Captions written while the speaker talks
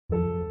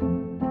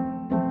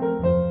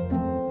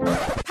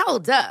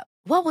Hold up.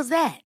 What was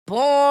that?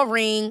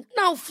 Boring.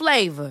 No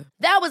flavor.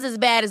 That was as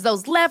bad as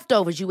those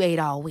leftovers you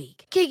ate all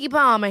week. Keke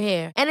Palmer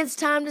here, and it's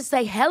time to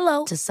say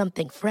hello to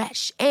something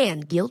fresh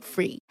and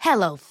guilt-free.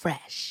 Hello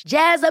Fresh.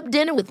 Jazz up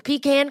dinner with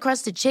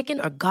pecan-crusted chicken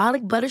or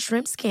garlic butter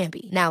shrimp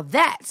scampi. Now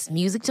that's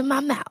music to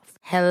my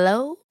mouth.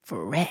 Hello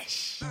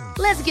Fresh.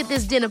 Let's get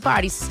this dinner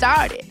party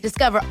started.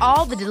 Discover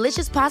all the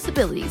delicious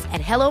possibilities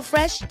at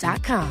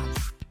hellofresh.com.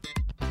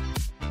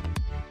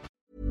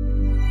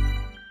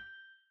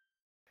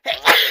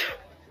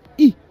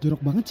 Ih, jorok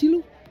banget sih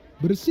lu.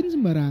 Bersin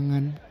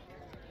sembarangan.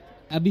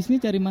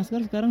 Abisnya cari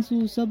masker sekarang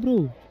susah,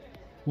 bro.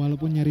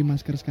 Walaupun nyari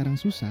masker sekarang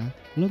susah,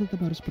 lo tetap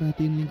harus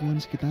perhatiin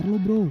lingkungan sekitar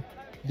lo, bro.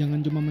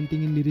 Jangan cuma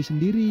mentingin diri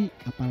sendiri.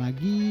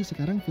 Apalagi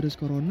sekarang virus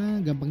corona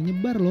gampang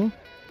nyebar loh.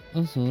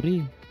 Oh sorry,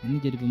 ini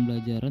jadi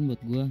pembelajaran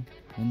buat gua.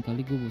 Lain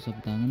kali gua bawa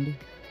sapu tangan deh.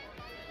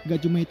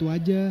 Gak cuma itu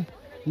aja,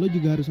 lo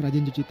juga harus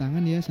rajin cuci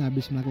tangan ya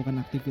sehabis melakukan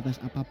aktivitas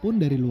apapun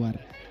dari luar.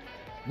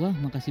 Wah,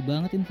 makasih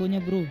banget infonya,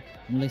 bro.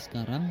 Mulai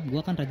sekarang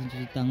gua akan rajin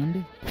cuci tangan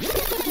deh.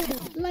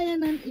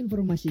 Layanan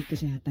informasi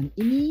kesehatan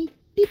ini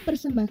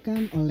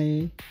dipersembahkan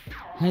oleh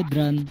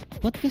Hydran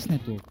Podcast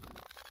Network.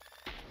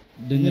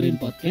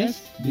 Dengerin podcast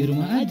di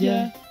rumah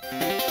aja.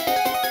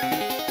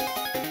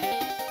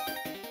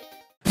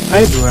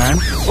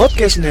 Hydran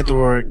Podcast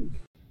Network.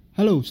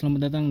 Halo,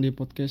 selamat datang di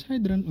podcast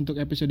Hydran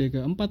untuk episode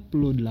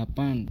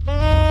ke-48.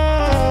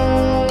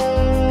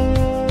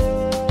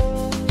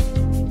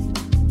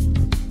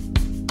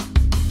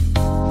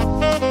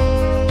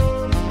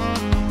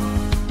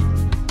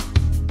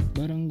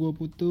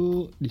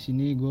 Putu, di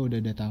sini gue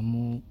udah ada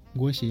tamu,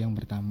 gue sih yang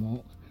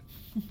bertamu.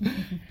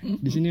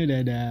 Di sini udah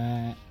ada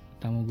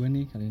tamu gue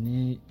nih. Kali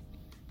ini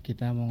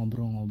kita mau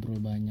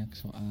ngobrol-ngobrol banyak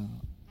soal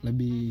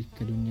lebih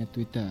ke dunia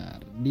Twitter.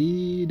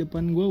 Di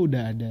depan gue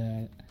udah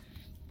ada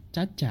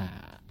Caca.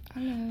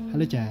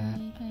 Halo Ca.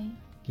 Hai.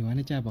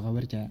 Gimana Ca? Apa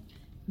kabar Ca?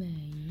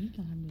 Baik,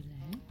 alhamdulillah.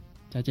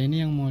 Caca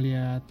ini yang mau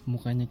lihat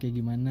mukanya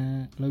kayak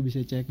gimana, lo bisa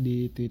cek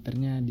di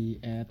Twitternya di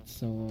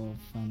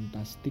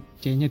 @sofantastic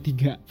C-nya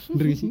 3.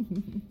 Bener gak sih?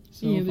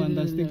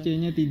 Sofantastic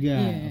C-nya 3.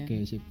 Yeah.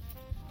 Oke, sip.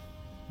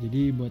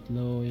 Jadi buat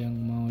lo yang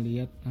mau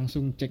lihat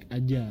langsung cek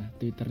aja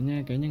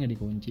Twitternya, kayaknya nggak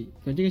dikunci.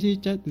 Kunci gak sih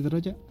Ca Twitter lo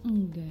Ca?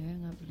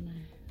 Nggak pernah.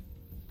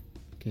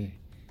 Oke.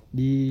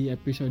 Di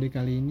episode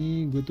kali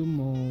ini gue tuh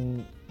mau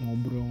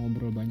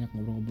ngobrol-ngobrol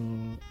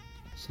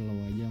slow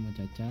aja sama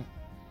Caca.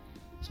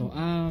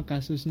 Soal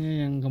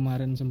kasusnya yang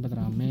kemarin sempat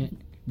rame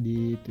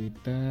di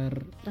Twitter.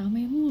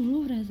 Rame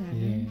mulu perasaan.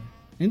 Iya.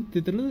 Ini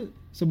Twitter lu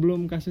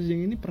sebelum kasus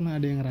yang ini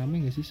pernah ada yang rame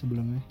gak sih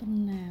sebelumnya?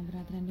 Pernah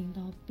trending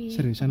topik.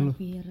 Seriusan lu?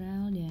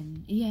 Viral dan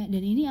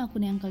ini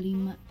akun yang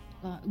kelima.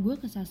 Gue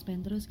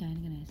kesuspend terus kan,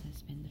 kena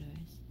suspend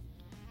terus.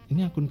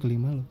 Ini akun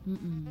kelima lo.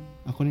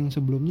 Akun yang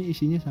sebelumnya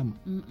isinya sama.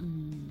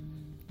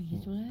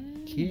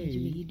 Begitulah. Okay.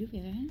 Juga hidup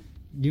ya kan.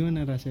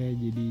 Gimana rasanya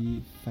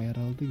jadi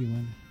viral tuh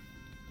gimana?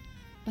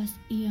 Pas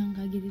yang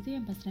kaget itu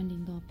yang pas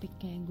trending topik,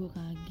 kayak gue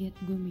kaget,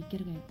 gue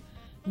mikir kayak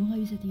gue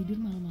nggak bisa tidur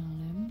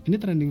malam-malam. Ini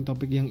trending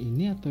topik yang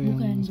ini atau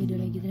bukan, yang beda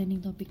sebelumnya? lagi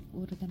trending topik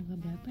urutan ke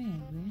berapa ya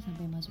gue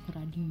sampai masuk ke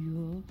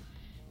radio.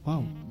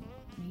 Wow.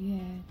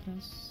 Iya,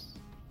 terus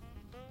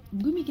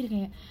gue mikir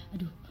kayak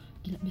aduh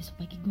gila besok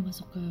pagi gue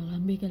masuk ke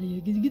lambe kali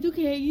ya, gitu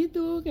kayak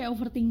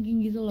overthinking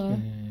gitu loh.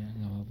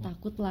 Gak apa-apa.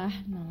 Takut lah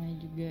namanya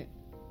juga.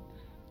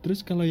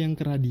 Terus kalau yang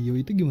ke radio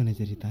itu gimana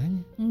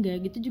ceritanya?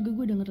 Enggak, gitu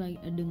juga gue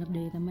denger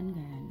dari teman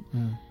kan.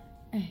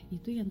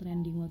 Itu yang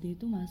trending waktu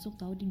itu masuk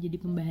tahu jadi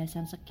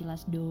pembahasan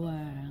sekilas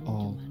doang.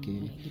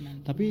 Oke.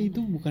 Tapi itu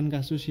bukan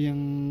kasus yang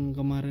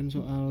kemarin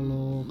soal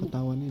lo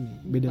ketahuan ini.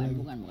 Beda lagi.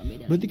 Bukan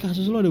beda. Berarti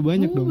kasus lo ada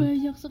banyak dong.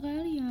 Banyak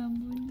sekali ya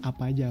ampun.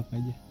 Apa aja?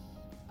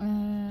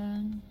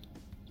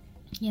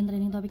 Yang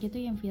trending topik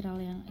itu yang viral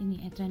yang ini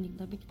trending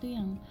topik itu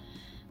yang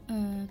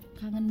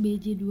kangen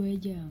BJ 2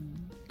 jam.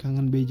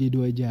 Kangen BJ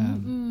 2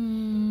 jam.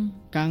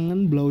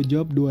 Kangen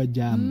blowjob 2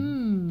 jam.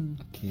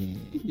 Oke.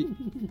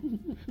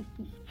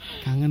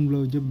 Kangen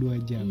blowjob 2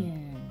 jam.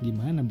 Yeah.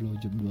 Gimana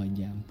blowjob 2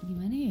 jam?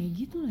 Gimana ya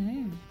gitu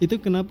lah. Itu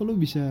kenapa lo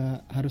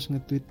bisa harus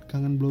nge-tweet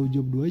kangen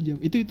blowjob 2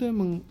 jam? Itu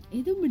emang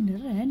itu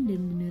beneran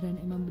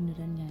emang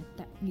beneran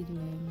nyata gitu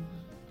loh yang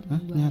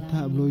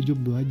nyata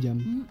blowjob 2 jam.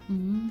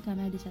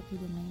 Karena ada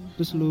satu dan lain.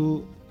 Terus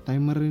lo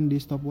timerin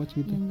di stopwatch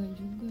gitu? Ya enggak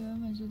juga,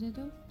 maksudnya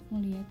tuh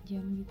ngelihat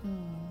jam gitu.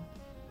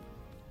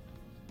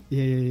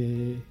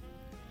 Iya.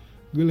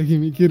 Gue lagi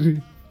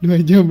mikir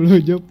 2 jam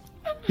blowjob.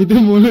 Itu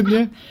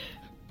mulutnya.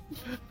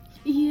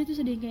 Iya, terus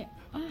ada yang kayak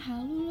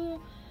halu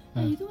lo.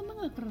 Itu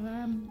emang gak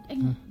keram.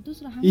 Terus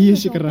rahangnya iya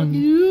sih keram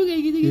gitu,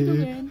 kayak gitu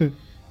kan.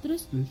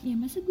 Terus ya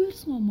masa gue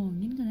harus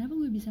ngomongin kenapa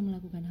gue bisa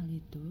melakukan hal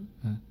itu?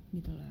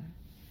 Gitu lah.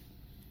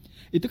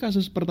 Itu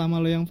kasus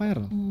pertama lo yang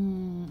viral?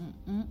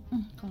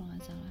 Kalau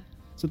gak salah.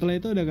 Setelah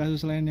itu ada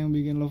kasus lain yang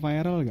bikin lo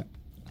viral gak?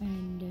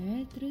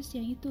 Ada, terus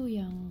yang itu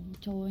yang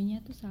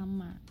cowoknya tuh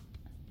sama.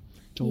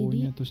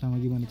 Cowoknya Jadi, tuh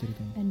sama gimana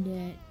ceritanya?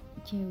 Ada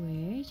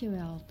cewek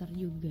alter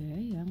juga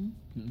yang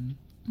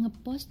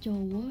ngepost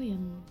cowok yang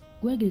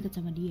gue lagi deket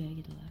sama dia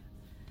gitu lah.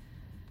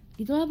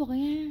 Gitulah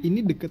pokoknya. Ini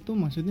deket tuh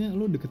maksudnya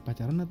lo deket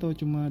pacaran atau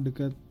cuma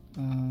deket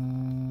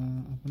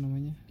apa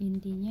namanya?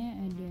 Intinya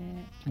ada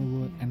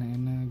Buat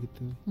enak-enak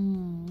gitu.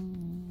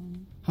 Hmm.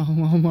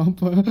 Mau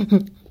apa?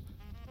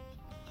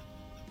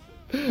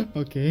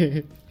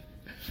 Oke.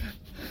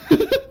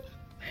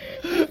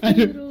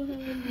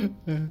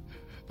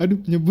 Aduh,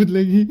 nyebut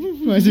lagi.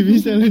 Masih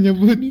bisa lah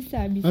nyebut.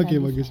 Bisa. Oke,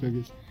 bisa.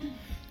 bagus.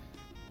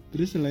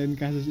 Terus selain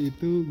kasus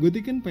itu, gue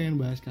tuh kan pengen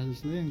bahas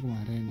kasus lo yang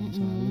kemarin.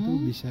 Soalnya tuh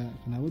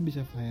kenapa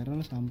bisa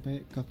viral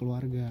sampai ke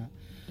keluarga.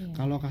 Iya.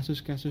 Kalau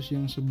kasus-kasus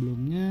yang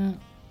sebelumnya,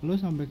 lo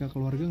sampai ke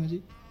keluarga gak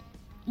sih?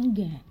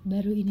 Enggak,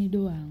 baru ini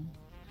doang.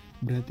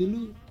 Berarti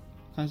lu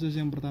kasus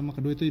yang pertama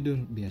kedua itu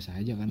biasa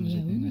aja kan,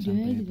 Ya maksudnya nggak udah,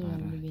 sampai gitu parah.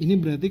 loh, biasa. Ini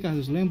berarti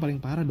kasus lo yang paling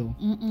parah dong.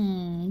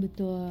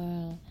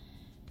 Betul.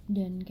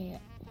 Dan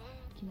kayak wah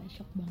gila,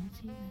 shock banget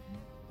sih.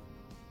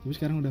 Tapi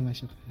sekarang udah nggak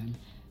shock kan?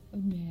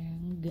 Udah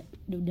enggak,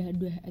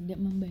 udah agak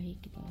membaik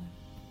gitu lah.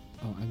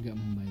 Oh, agak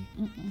membaik.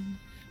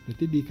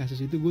 Berarti di kasus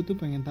itu gue tuh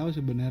pengen tahu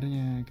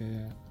sebenarnya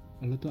kayak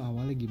lo tuh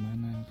awalnya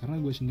gimana? Karena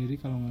gue sendiri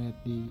kalau ngeliat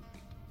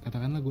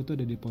katakanlah gue tuh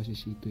ada di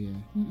posisi itu ya.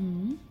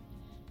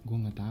 Gue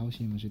nggak tahu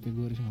sih, maksudnya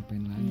gue harus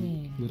ngapain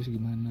lagi, gue harus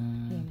gimana.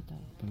 Betul.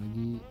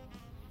 Apalagi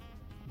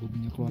gue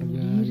punya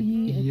keluarga. Bunuh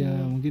diri, Iya,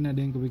 atau mungkin ada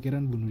yang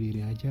kepikiran bunuh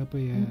diri aja apa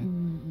ya.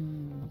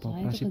 Apa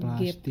Soalnya operasi itu ke gap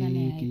plastik, kan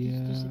ya. iya,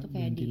 Terus itu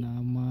kayak ganti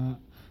nama,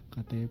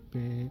 KTP,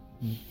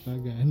 muka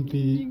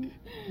ganti.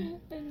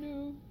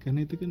 Aduh. Karena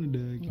itu kan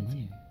udah gimana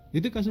ya?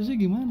 Itu kasusnya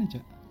gimana,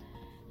 Cak?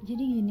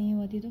 Jadi gini,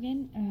 waktu itu kan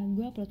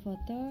gue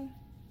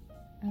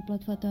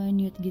upload foto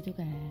nude gitu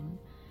kan.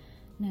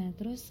 Nah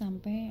terus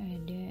sampai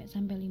 500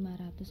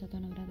 atau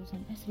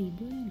 600an 1000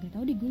 ya, nggak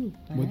tahu deh, gue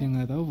lupa. Buat yang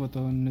nggak tahu, foto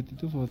nude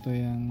itu foto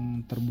yang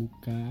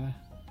terbuka,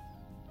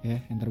 ya,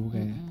 yang terbuka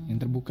ya, yang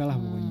terbuka lah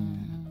pokoknya,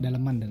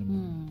 daleman.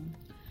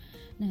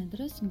 Nah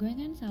terus gue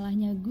kan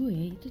salahnya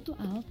gue itu tuh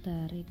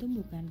alter, itu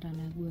bukan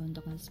ranah gue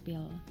untuk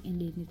nge-spill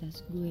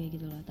identitas gue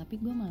gitu loh, tapi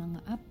gue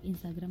malah nge-up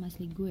Instagram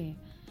asli gue,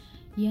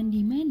 yang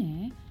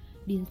dimana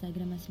di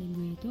Instagram asli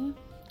gue itu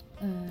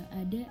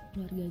ada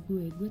keluarga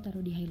gue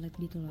taruh di highlight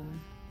gitu loh.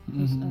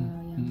 Terus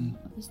yang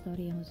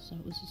story yang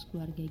khusus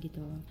keluarga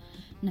gitu.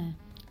 Nah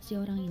si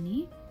orang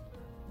ini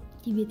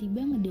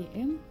tiba-tiba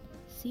nge-DM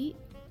si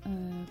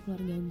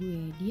keluarga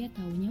gue, dia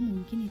taunya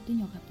mungkin itu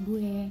nyokap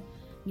gue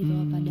gitu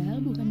loh,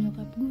 padahal bukan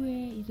nyokap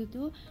gue, itu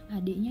tuh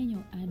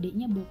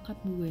adiknya bokap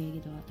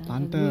gue gitu loh,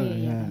 tante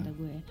gue ya, tante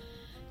gue.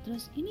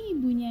 Terus ini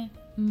ibunya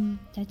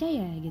Caca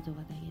ya gitu,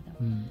 kata gitu.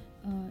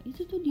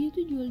 Itu tuh dia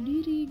tuh jual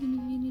diri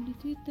gini-gini di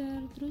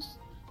Twitter. Terus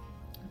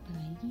apa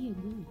lagi ya,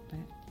 gue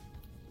lupa.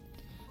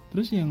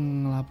 Terus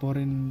yang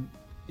ngelaporin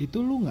itu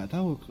lu nggak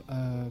tahu,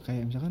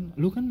 kayak misalkan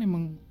lu kan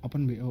emang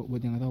open BO,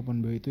 buat yang nggak tahu open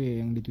BO itu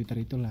ya yang di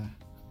Twitter itulah,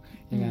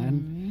 ya kan?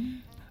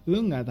 Lu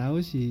nggak tahu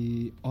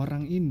si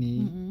orang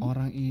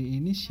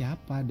ini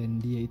siapa,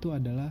 dan dia itu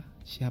adalah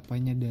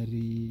siapanya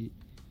dari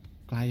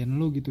klien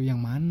lu gitu,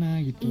 yang mana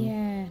gitu.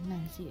 Iya,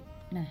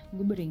 nah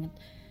gue beringet.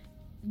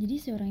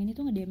 Jadi si orang ini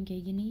tuh nge-DM kayak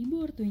gini,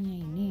 ibu ortunya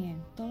ini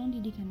tolong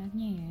didik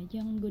anaknya ya,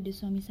 jangan goda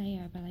suami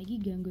saya, apalagi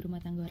ganggu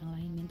rumah tangga orang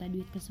lain, minta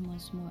duit ke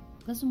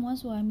semua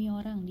suami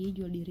orang, dia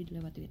jual diri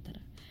lewat Twitter.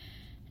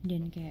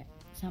 Dan kayak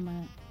sama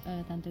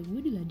tante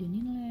gue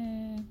diladenin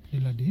lah.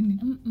 Diladenin?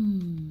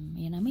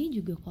 Ya namanya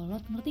juga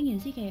kolot, ngerti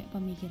gak sih, kayak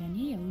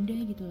pemikirannya ya udah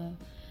gitu lah.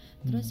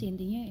 Terus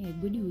intinya ya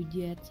gue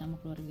dihujat sama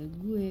keluarga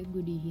gue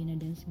dihina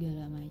dan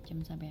segala macam,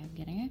 sampai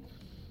akhirnya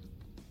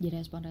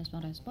direspon. Terus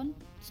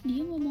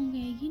dia ngomong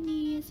kayak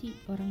gini, si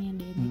orang yang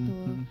DM itu,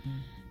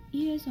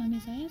 iya suami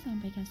saya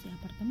sampai kasih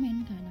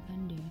apartemen ke anak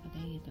anda,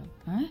 katanya gitu.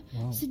 Hah?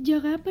 Wow.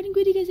 Sejak kapan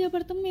gue dikasih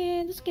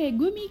apartemen? Terus kayak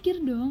gue mikir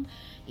dong,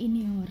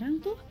 ini orang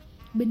tuh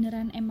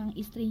beneran emang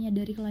istrinya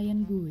dari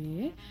klien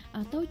gue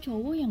atau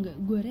cowok yang gak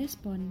gue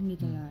respon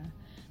gitu lah.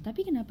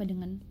 Tapi kenapa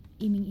dengan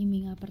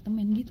iming-iming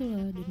apartemen gitu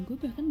loh, dan gue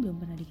bahkan belum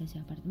pernah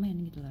dikasih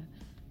apartemen gitu lah.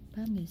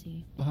 Paham gak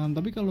sih? Paham,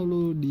 tapi kalau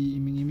lu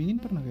diiming-imingin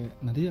pernah kayak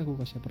nanti aku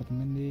kasih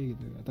apartemen deh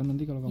gitu, atau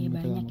nanti kalau kamu ya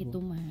nikah banyak sama itu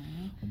aku. mah.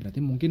 Oh, berarti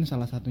mungkin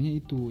salah satunya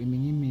itu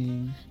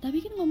iming-iming.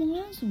 Tapi kan ngomong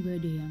langsung, gak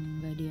ada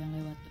yang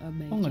lewat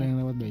by chat. Oh, gak ada yang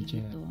lewat by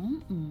chat gitu.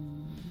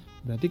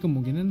 Berarti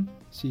kemungkinan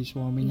si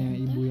suaminya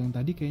Ya, ibu yang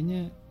tadi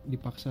kayaknya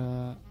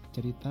dipaksa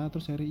cerita,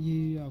 terus akhirnya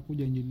iya aku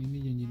janjiin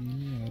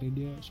ini, akhirnya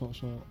dia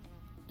sok-sok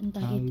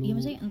entah itu, ya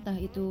maksudnya entah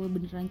itu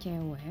beneran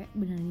cewek,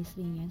 beneran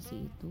istrinya si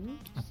itu,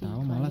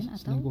 atau si malah klien,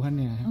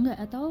 selingkuhannya. Enggak,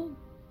 atau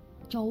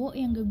cowok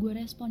yang gak gue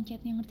respon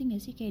chatnya, ngerti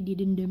gak sih, kayak dia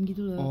dendam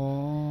gitu loh.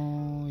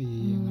 Oh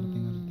iya, ngerti.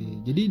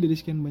 Jadi dari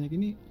sekian banyak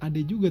ini ada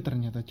juga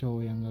ternyata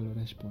cowok yang gak lo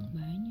respon.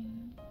 Banyak.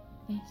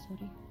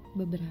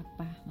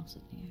 Beberapa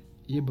maksudnya.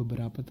 Iya,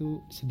 beberapa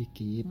tuh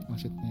sedikit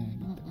maksudnya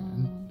gitu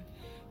kan.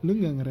 Lu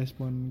gak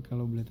ngerespon,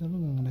 kalau boleh tahu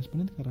lu gak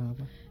ngerespon itu karena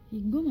apa?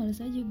 Ya, gue males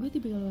aja, gue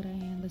tipikal orang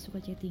yang gak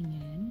suka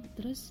chattingan,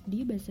 terus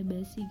dia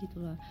basa-basi gitu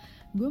loh.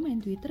 Gue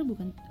main Twitter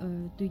bukan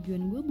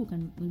tujuan gue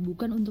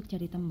bukan untuk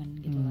cari teman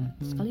gitu lah.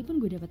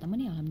 Sekalipun gue dapat teman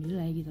ya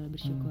alhamdulillah gitu loh,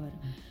 bersyukur.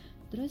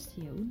 Terus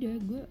ya udah,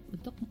 gue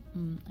untuk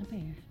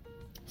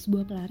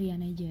sebuah pelarian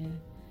aja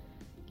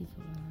gitu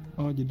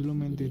loh. Oh, jadi lu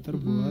main Twitter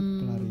buat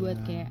pelarian. Buat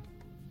kayak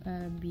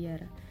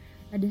biar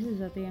ada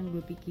sesuatu yang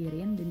gue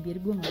pikirin dan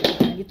biar gue nggak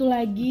pikiran itu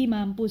lagi,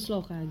 mampus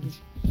lo kaget.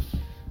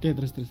 Oke,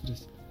 terus.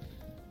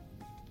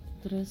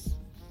 Terus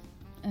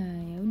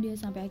ya udah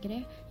sampai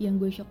akhirnya yang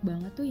gue shock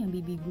banget tuh yang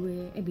bibi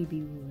gue,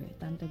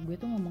 tante gue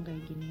tuh ngomong kayak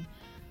gini,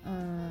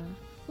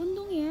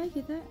 untung ya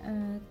kita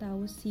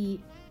tahu si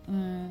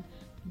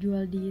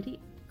jual diri,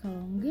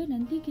 kalau enggak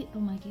nanti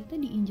rumah kita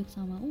diinjek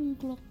sama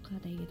ungklok,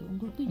 katanya gitu.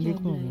 Ungklok tuh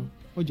jablay.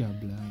 Oh,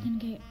 jablay. Dan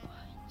kayak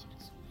wah anjir.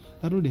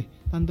 Taruh deh,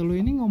 tante lo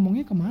ini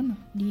ngomongnya kemana?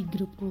 Di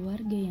grup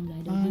keluarga yang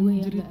nggak ada gue,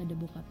 yang nggak ada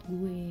bokap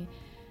gue,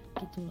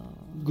 gitu loh.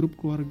 Grup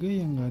keluarga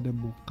yang nggak ada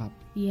bokap.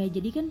 Iya,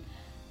 jadi kan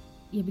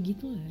ya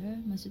begitulah,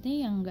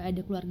 maksudnya yang nggak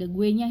ada keluarga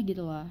gue nya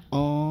gitu loh.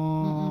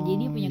 Oh,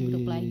 jadi punya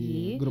grup iya.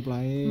 lagi. Grup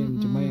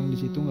lain, cuma yang di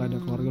situ nggak ada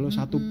keluarga lo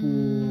satu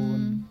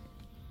pun.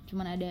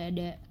 Cuman ada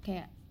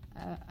kayak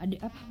ada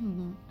apa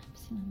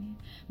sih namanya?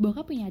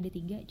 Bokap punya ada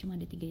 3, cuma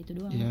ada 3 itu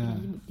doang. Yeah.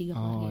 3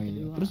 keluarga itu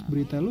doang. Terus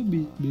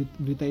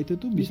berita itu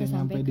tuh bisa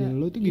nyampe di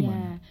lo tuh gimana?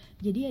 Iya,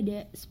 jadi ada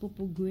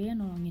sepupu gue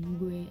yang nolongin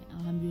gue,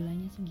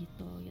 alhamdulillahnya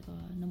segitu gitu,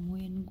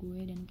 nemuin gue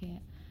dan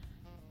kayak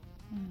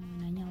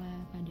nanya lah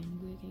keadaan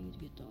gue kayak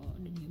gitu,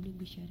 dan ya udah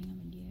gue sharing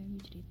sama dia,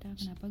 gue cerita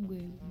kenapa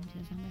gue bisa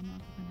sampai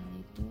melakukan hal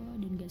itu,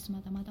 dan gak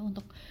semata-mata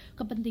untuk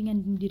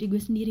kepentingan diri gue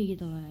sendiri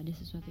gitu lah, ada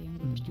sesuatu yang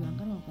gue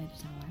perjuangkan walaupun itu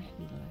salah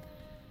gitu lah,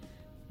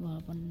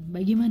 walaupun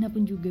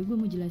bagaimanapun juga gue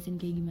mau jelasin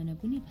kayak gimana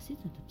pun ya pasti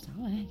tetap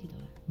salah gitu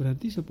lah.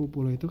 Berarti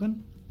sepupu lo itu kan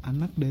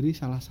anak dari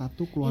salah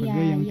satu keluarga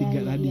yang 3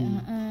 tadi.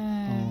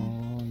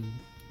 Oh iya.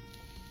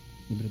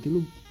 Ya berarti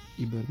lu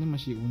ibaratnya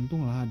masih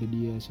untung lah ada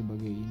dia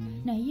sebagai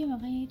ini. Nah iya,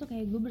 makanya itu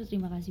kayak gue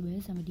berterima kasih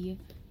banget sama dia.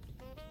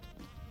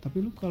 Tapi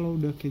lu kalau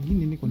udah kayak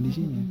gini nih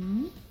kondisinya,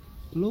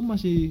 lu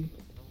masih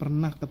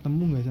pernah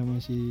ketemu gak sama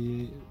si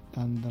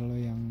tante lo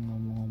yang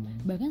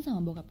ngomong-ngomong? Bahkan sama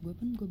bokap gue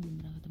pun gue belum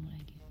pernah ketemu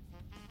lagi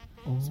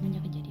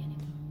semenjak kejadian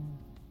itu gitu loh.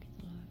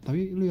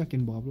 Tapi lu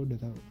yakin bokap lu udah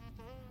tahu?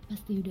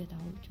 Pasti udah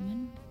tahu,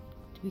 cuman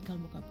tipikal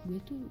bokap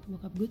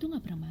gue tuh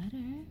nggak pernah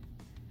marah.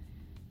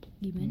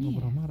 Gimana Nggak ya?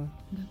 pernah marah.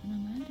 Nggak pernah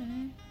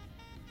marah.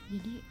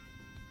 Jadi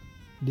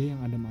dia yang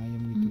adem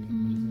ayem gitu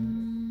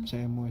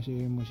ya,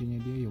 maksudnya emosinya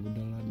dia ya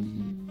udahlah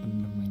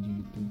dipendam aja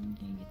gitu.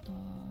 Kayak gitu.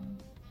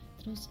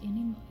 Terus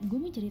ini gue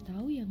mau cari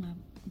tahu ya nggak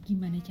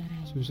gimana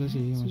caranya. Susah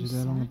sih,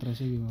 maksudnya lo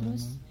ngetrasnya gimana?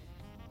 Terus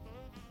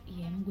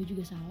iya emang gue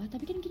juga salah,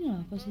 tapi kan gini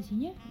loh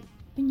posisinya,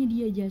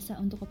 penyedia jasa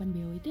untuk open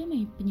BO itu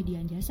emang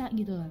penyediaan jasa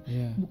gitu loh.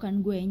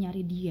 Bukan gue yang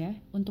nyari dia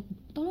untuk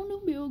tolong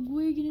dong BO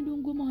gue gini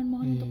dong, gue mohon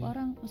untuk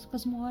orang, ke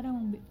semua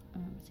orang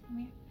apa sih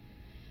namanya,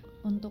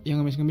 untuk yang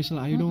ngemis-ngemis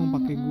lah, ayo dong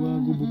pakai gue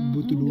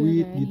butuh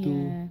duit kan, gitu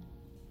ya.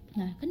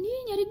 Nah kan dia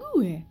nyari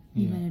gue,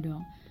 gimana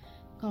dong?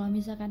 Kalau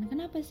misalkan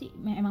kenapa sih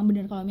emang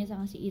bener kalau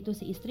misalkan si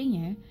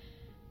istrinya,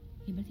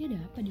 ya berarti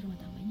ada apa di rumah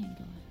tangganya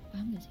gitu lah,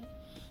 paham gak sih?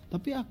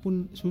 Tapi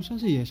akun susah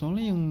sih ya,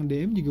 soalnya yang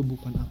DM juga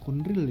bukan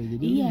akun real ya,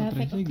 jadi lu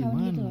nge-trace-nya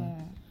gimana? Gitu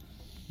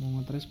mau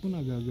nge-trace pun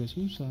agak-agak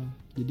susah.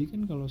 Jadi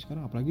kan kalau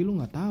sekarang apalagi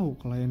lu nggak tahu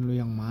klien lu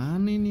yang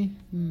mana nih.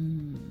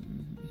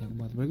 Ya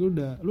buat apalagi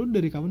lu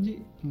dari kapan sih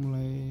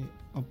mulai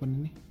open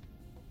ini?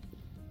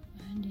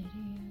 Dari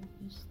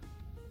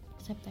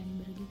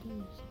September gitu,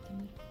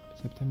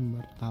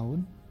 September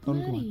tahun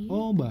kemarin.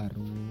 Oh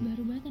baru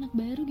banget, anak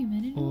baru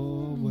gimana dong?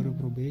 Oh baru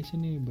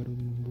probation nih, baru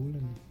 6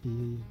 bulan.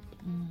 Iya.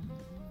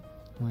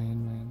 Main.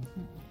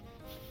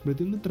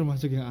 Berarti lu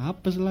termasuk yang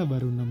apes lah,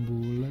 baru 6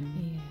 bulan.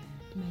 Iya,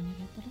 banyak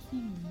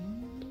hatersnya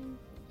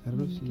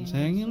Terus sih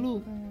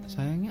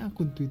sayangnya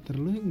akun Twitter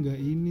lu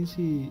nggak ini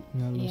sih,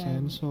 nggak lo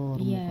sensor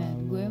muka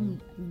lu. Iya,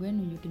 gue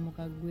nunjukin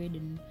muka gue,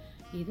 dan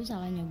ya itu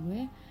salahnya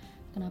gue.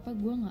 Kenapa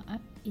gue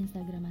nge-up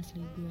Instagram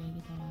asli gue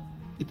gitu loh.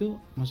 Itu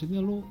maksudnya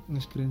lu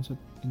nge-screenshot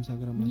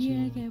Instagram asli?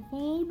 Iya, kayak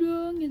follow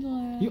dong gitu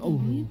lah. Ya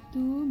Allah.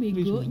 Gitu,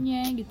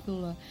 begonya gitu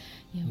loh.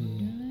 Ya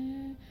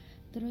udahlah.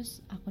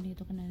 Terus akun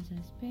itu kena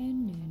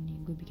suspend, dan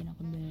gue bikin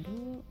akun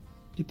baru.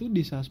 Itu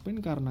disuspend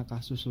karena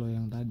kasus lo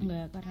yang tadi?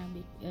 Enggak,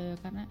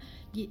 karena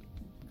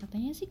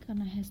katanya sih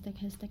karena hashtag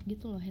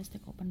gitu loh, hashtag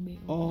open BO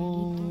gitu.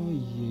 Oh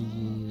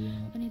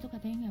iya. Kan itu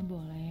katanya nggak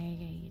boleh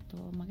kayak gitu,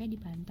 makanya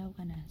dipantau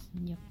kan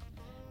sejak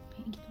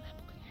kayak gitulah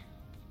pokoknya.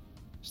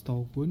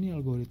 Setahu gue nih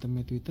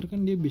algoritma Twitter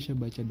kan dia bisa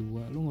baca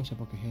 2, lu nggak usah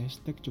pakai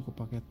hashtag, cukup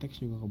pakai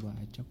teks juga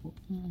kebaca kok.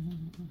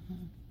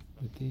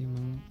 Berarti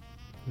emang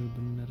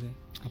bener-bener ya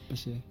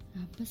apes ya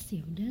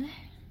udahlah,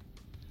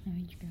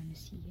 namanya juga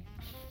manusia.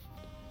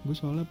 Gue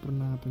soalnya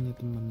pernah punya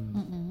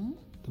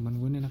teman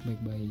gue nih anak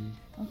baik-baik.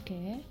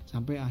 Oke.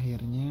 Sampai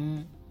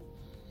akhirnya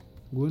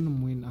gue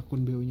nemuin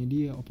akun BO-nya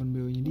dia, open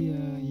BO-nya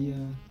dia.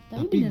 Iya.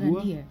 Tapi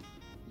gue dia?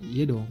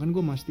 Iya dong, kan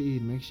gue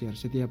mastiin make sure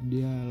setiap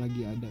dia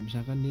lagi ada,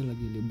 misalkan dia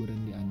lagi liburan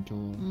di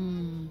Ancol,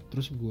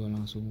 terus gue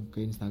langsung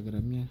ke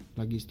Instagramnya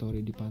lagi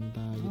story di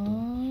pantai gitu.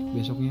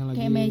 Besoknya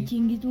lagi kayak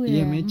matching gitu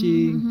ya? Iya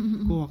matching.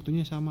 Kok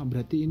waktunya sama,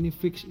 berarti ini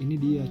fix, ini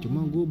dia.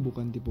 Cuma gue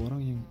bukan tipe orang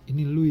yang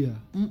ini lu ya,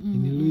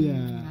 ini lu ya,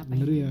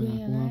 bener ya,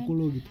 ngaku-ngaku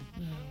lo gitu.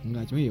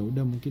 Enggak, cuma ya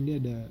udah mungkin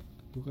dia ada,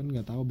 gue kan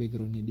nggak tahu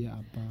backgroundnya dia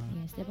apa.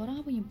 Ya setiap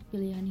orang punya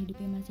pilihan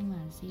hidupnya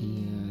masing-masing.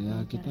 Iya ya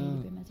kita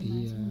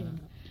dan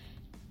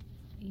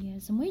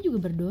Iya, semuanya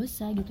juga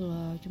berdosa gitu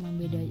loh, cuma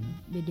beda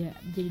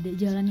jadi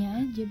jalannya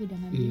aja beda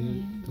Iya,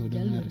 ngambilnya. tuh Jalur.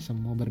 dengar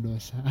semua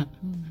berdosa.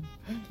 Hmm.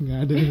 Nggak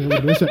ada yang nggak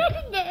berdosa.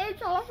 Enggak,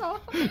 salah.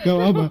 Gak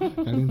apa-apa,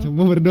 kalian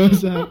semua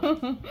berdosa.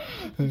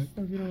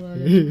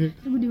 Astagfirullahaladzim.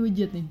 Tunggu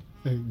dihujat nih.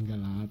 Enggak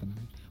lah,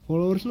 tenang.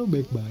 Followers lo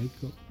baik-baik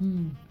kok.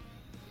 Hmm.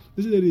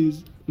 Terus dari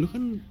lo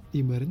kan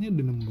ibaratnya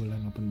udah 6 bulan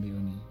open BO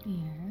nih.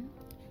 Iya.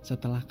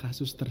 Setelah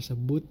kasus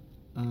tersebut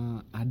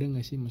ada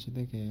nggak sih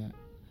maksudnya kayak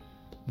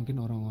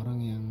mungkin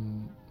orang-orang yang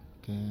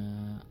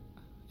kayak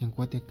yang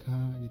kuat ya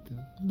kak gitu?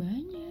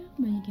 Banyak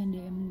yang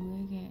DM gue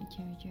kayak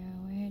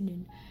cewek-cewek dan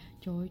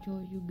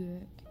cowok-cowok juga.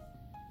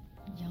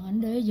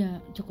 Jangan deh,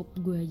 cukup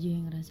gue aja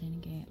yang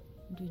ngerasain kayak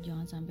aduh,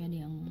 jangan sampai ada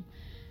yang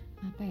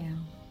apa ya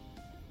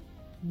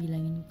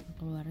bilangin ke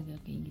keluarga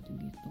kayak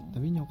gitu-gitu.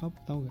 Tapi nyokap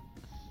tahu gak?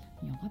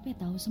 Nyokap ya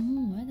tahu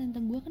semua, tante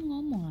gue kan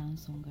ngomong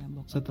langsung ke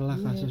bokap Setelah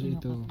gue, kasus ke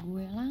itu? nyokap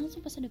gue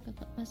langsung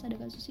pas ada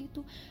kasus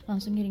itu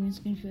langsung ngirimin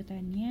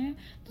screenshotannya,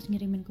 terus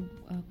ngirimin ke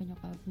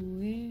nyokap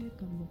gue,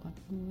 ke bokap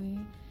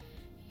gue.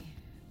 Ya,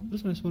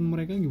 Terus respon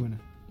mereka gimana?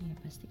 ya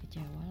pasti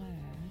kecewa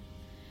lah,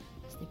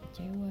 pasti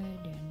kecewa.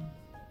 Dan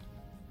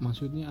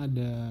Maksudnya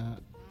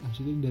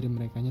dari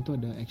merekanya tuh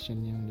ada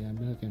action yang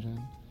diambil kayak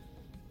misalkan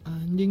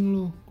anjing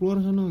lu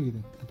keluar sana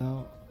gitu,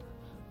 atau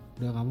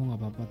udah kamu nggak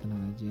apa-apa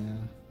tenang aja,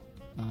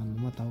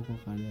 mama tahu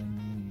kok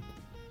keadaannya gitu.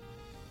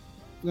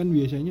 Kan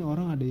biasanya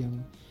orang ada yang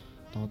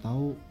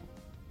tahu-tahu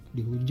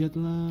dihujat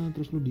lah,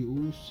 terus lu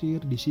diusir,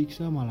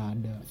 disiksa, malah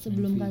ada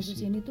sebelum main kasus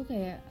fisik. ini tuh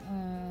kayak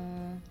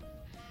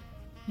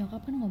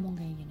nyokap kan ngomong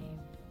kayak gini,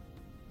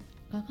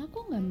 kakak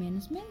kok nggak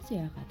mens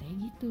ya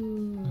katanya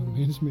gitu.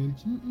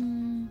 Mens.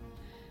 Mm-mm.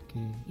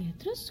 Oke. Ya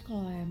terus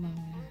kalau emang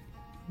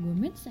gue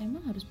mens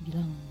emang harus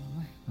bilang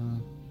mama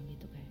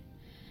gitu kan.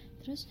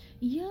 Terus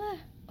iyalah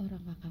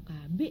orang kakak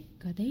KB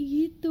katanya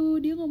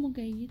gitu, dia ngomong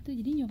kayak gitu.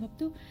 Jadi nyokap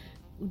tuh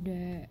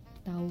udah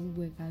tahu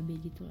gue KB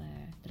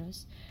gitulah.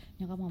 Terus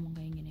nyokap ngomong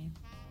kayak gini,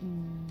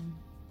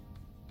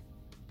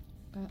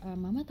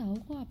 mama tahu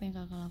kok apa yang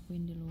kakak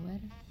lakuin di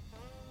luar,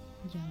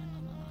 jangan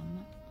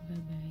lama-lama,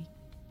 gak baik.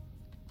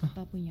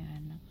 Kakak punya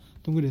anak.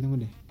 Tunggu deh.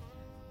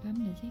 Paham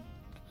gak sih?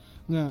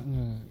 Nggak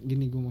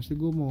gini,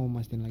 gue mau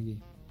mastiin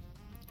lagi.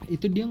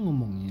 Itu dia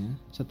ngomongnya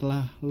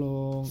setelah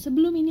lo.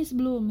 Sebelum ini.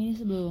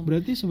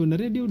 Berarti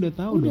sebenarnya dia udah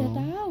tahu Udah dong.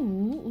 tahu.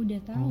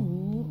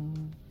 Oh.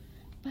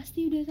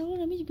 Pasti udah tahu,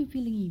 namanya juga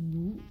feeling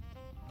ibu.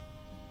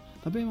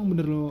 Tapi emang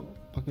bener lo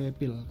pakai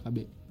pil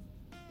KB?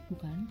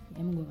 Bukan,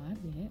 emang gue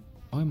KB.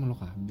 Oh emang lo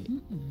KB?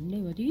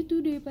 Deh waktu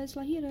itu deh pas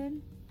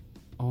lahiran.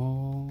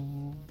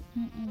 Oh.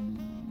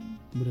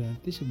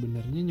 Berarti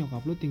sebenarnya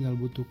nyokap lo tinggal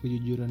butuh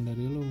kejujuran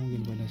dari lo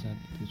mungkin pada saat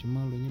itu.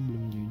 Cuma lo nya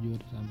belum jujur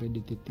sampai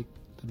di titik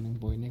turning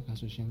pointnya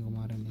kasus yang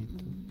kemarin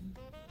itu.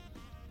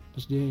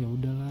 Terus dia ya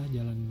udahlah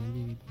jalanin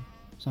aja gitu.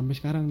 Sampai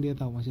sekarang dia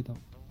masih tahu.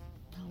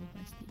 Tahu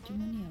pasti,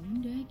 cuman ya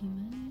udah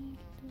gimana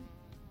gitu.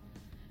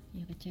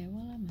 Ya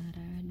kecewa lah,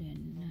 marah dan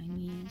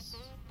nangis.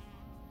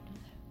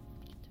 Udahlah,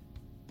 gitu.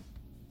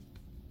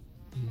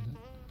 Iya.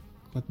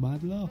 Kuat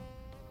banget lo.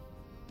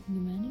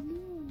 Gimana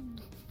dong?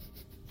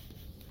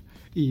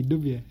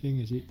 Hidup ya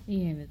nggak sih?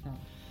 Iya betul.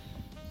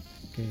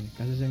 Oke,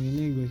 kasus yang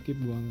ini gue skip,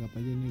 gue anggap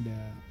aja ini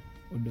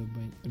udah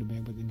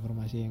banyak buat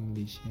informasi yang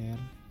di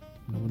share.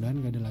 Mudah-mudahan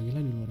gak ada lagi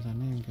lah di luar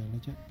sana yang kayak lo,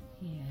 Cak.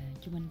 Iya,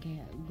 cuman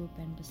kayak gue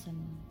pengen pesen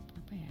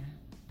apa ya?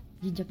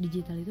 Jejak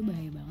digital itu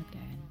bahaya banget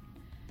kan.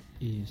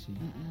 Iya sih.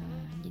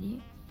 Jadi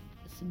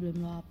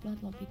sebelum lo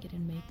upload lo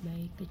pikirin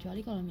baik-baik.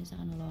 Kecuali kalau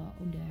misalkan lo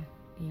udah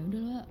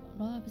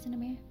lo apa sih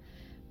namanya?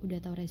 Udah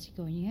tahu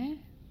resikonya,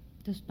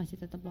 terus masih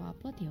tetap lo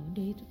upload, ya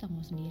udah itu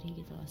tanggung sendiri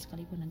gitu loh.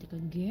 Sekalipun nanti ke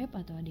gap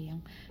atau ada yang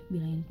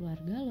bilangin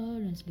keluarga lo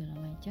dan segala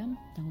macam,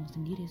 tanggung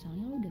sendiri.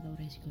 Soalnya lo udah tahu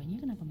resikonya,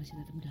 kenapa masih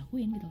tetap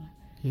dilakuin gitu loh.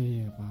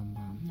 Iya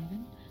paham. Ya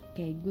kan?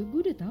 Kayak gue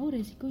udah tahu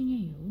resikonya,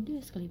 ya udah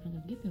sekalipun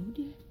ke gap ya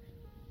udah.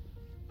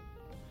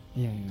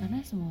 Iya. Karena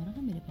semua orang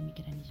kan beda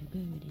pemikirannya juga,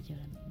 beda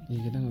jalan pemikiran. Iya,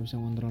 kita nggak bisa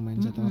kontrol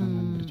mindset orang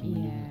kan, percuma iya.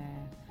 juga.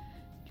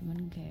 Cuman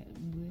kayak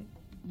gue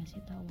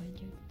ngasih tahu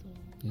aja gitu.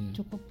 Iya.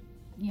 Cukup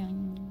yang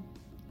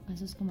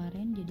kasus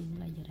kemarin jadiin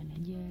pelajaran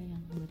aja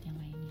yang buat yang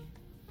lainnya.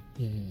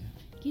 Iya.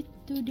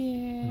 Gitu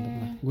deh. Mantap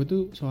lah. Gue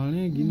tuh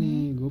soalnya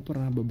gini, gue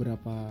pernah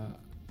beberapa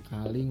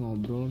kali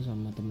ngobrol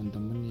sama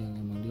temen-temen yang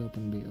emang dia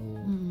open BO.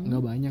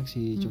 Nggak banyak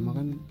sih, cuma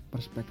kan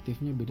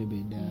perspektifnya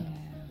beda-beda.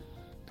 Iya.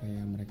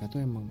 Kayak mereka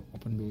tuh emang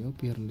open BO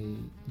purely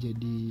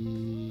jadi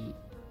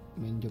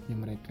main jobnya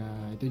mereka,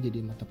 itu jadi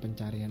mata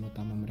pencarian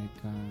utama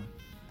mereka.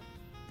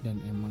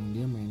 Dan emang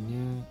dia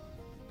mainnya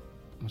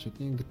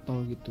maksudnya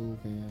getol gitu,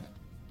 kayak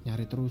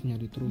nyari terus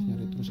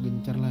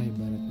gencar lah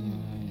ibaratnya.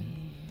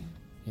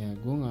 Ya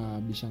gue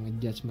nggak bisa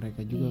ngejudge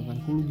mereka juga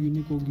kan, kok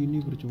gini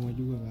percuma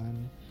juga kan.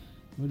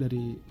 Lo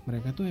dari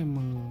mereka tuh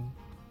emang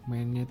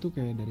mainnya tuh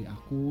kayak dari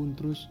akun,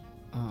 terus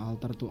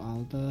alter to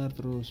alter,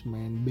 terus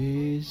main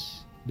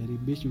base, dari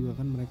base juga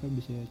kan mereka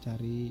bisa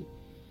cari.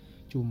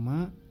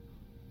 Cuma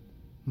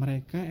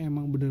mereka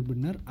emang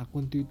bener-bener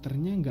akun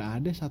Twitternya nggak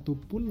ada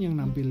satupun yang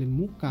nampilin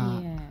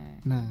muka. Iya.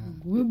 Nah,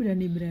 Gue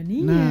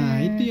berani-beraninya. nah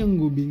itu yang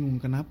gue bingung.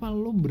 Kenapa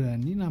lo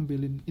berani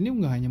nampilin? Ini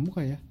nggak hanya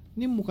muka ya.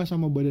 Ini muka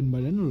sama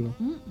badan-badan lo loh.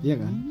 Iya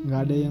kan?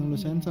 Nggak ada yang lo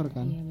sensor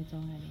kan? Iya betul.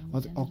 Nggak ada yang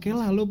sensor. Oke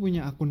lah lo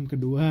punya akun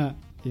kedua,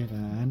 ya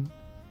kan?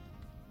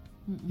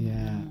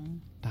 Ya.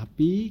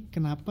 Tapi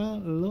kenapa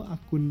lo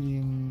akun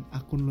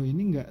lo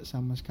ini nggak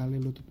sama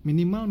sekali lo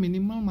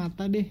minimal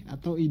mata deh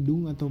atau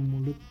hidung atau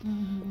mulut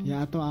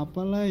ya atau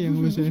apalah yang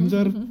lo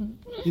sensor.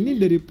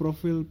 Ini dari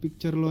profil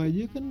picture lo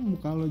aja kan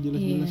muka lo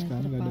jelas-jelas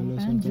kan, nggak ada lo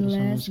sensor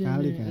sama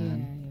sekali kan.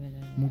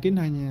 Mungkin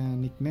hanya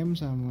nickname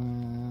sama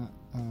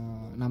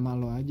nama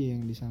lo aja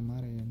yang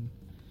disamarin.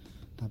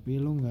 Tapi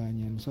lo nggak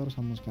nyensor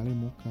sama sekali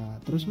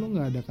muka. Terus lo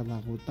nggak ada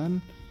ketakutan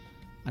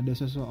ada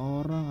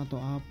seseorang atau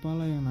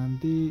apalah yang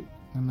nanti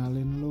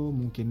kenalin lo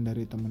mungkin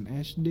dari teman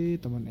SD,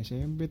 teman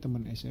SMP,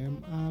 teman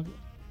SMA.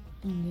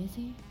 Enggak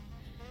sih,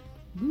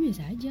 gue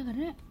biasa aja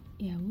karena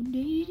ya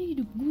udah ini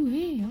hidup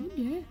gue, ya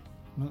udah.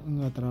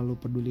 Nggak terlalu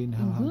peduliin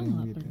hal-hal Gue yang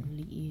nggak gitu.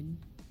 peduliin,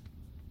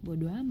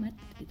 bodo amat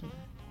gitu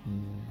lah.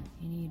 Iya.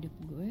 Ini hidup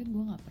gue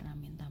nggak pernah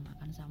minta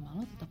makan sama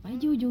lo, tetap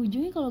aja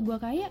ujung-ujungnya kalau gue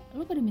kaya,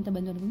 lo pada minta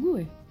bantuan ke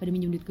gue, pada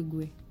minjem duit ke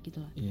gue, gitu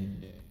lah.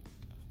 Iya.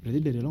 Berarti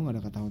dari lo nggak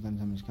ada ketakutan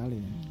sama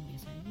sekali ya?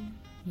 Biasa aja.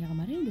 Ya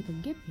kemarin udah ke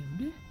gap ya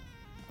udah.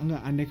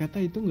 Enggak, andai kata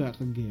itu nggak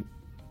ke gap.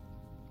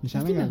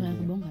 Misalnya Pasti nggak bakalan ke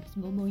gap.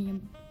 kebongkar, baunya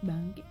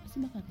bangkit pasti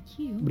bakal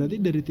kecium. Berarti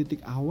dari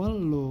titik awal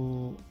lo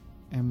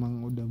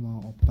emang udah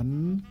mau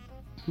open,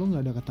 lo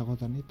nggak ada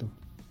ketakutan itu?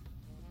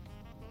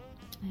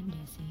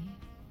 Ada sih,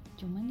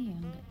 cuman ya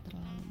nggak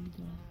terlalu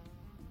gitu lah.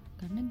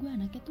 Karena gue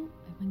anaknya tuh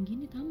emang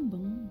gini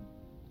tambeng.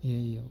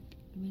 Iya.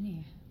 Gimana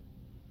ya?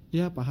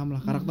 Ya paham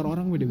lah, karakter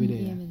orang beda-beda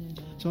ya. Iya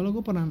betul. Soalnya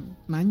gue pernah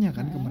nanya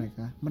kan ke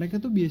mereka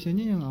tuh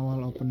biasanya yang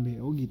awal open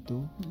BO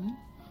gitu,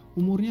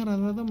 umurnya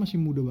rata-rata masih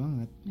muda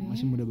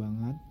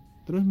banget,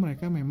 terus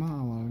mereka memang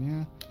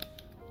awalnya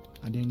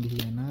ada yang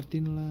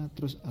dikhianatin lah,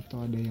 terus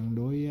atau ada yang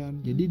doyan.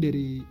 Jadi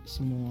dari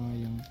semua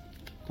yang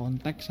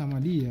kontak sama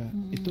dia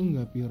itu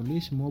nggak purely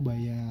semua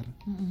bayar,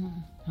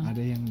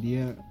 ada yang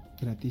dia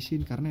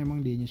gratisin karena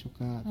emang dianya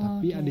suka,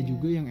 tapi ada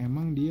juga yang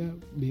emang dia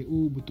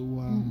BU butuh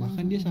uang,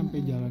 bahkan dia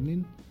sampai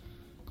jalanin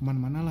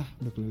kemana-mana lah,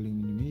 udah keliling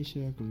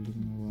Indonesia,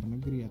 keliling luar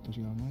negeri atau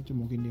segala macam.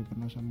 Mungkin dia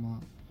pernah sama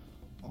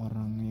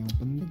orang yang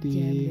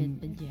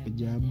penting,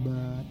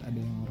 pejabat, ada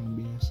yang orang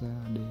biasa,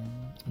 ada yang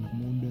anak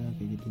muda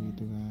kayak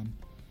gitu kan.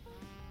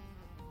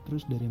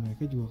 Terus dari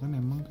mereka juga kan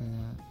emang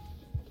kayak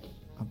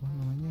apa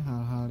namanya,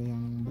 hal-hal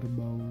yang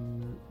berbau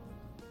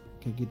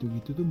kayak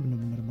gitu-gitu tuh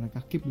bener-bener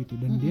mereka keep gitu.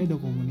 Dan dia ada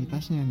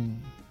komunitasnya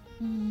nih,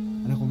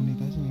 ada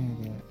komunitasnya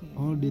kayak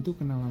oh dia tuh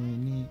kenal sama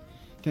ini.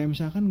 Kayak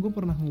misalkan gue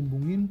pernah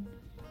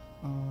ngubungin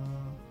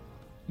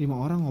 5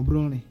 orang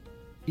ngobrol nih,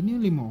 ini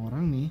 5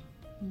 orang nih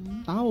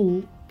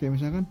tahu, kayak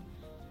misalkan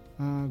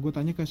gue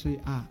tanya ke si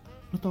A,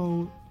 lo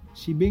tahu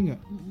si B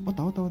nggak? Oh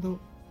tahu.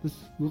 Terus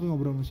gue kan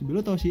ngobrol sama si B,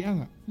 lo tahu si A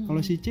nggak?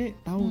 Kalau si C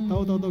tahu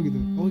gitu.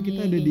 Oh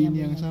kita ada di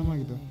ini yang sama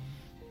gitu.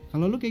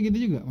 Kalau lo kayak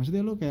gitu juga,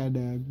 maksudnya lo kayak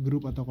ada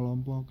grup atau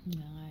kelompok?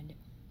 Nggak ada,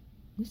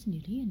 gue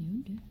sendirian ya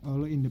udah. Oh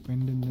lo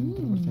independen dan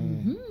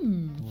terpercaya.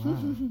 Wah.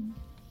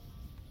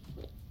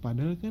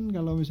 Padahal kan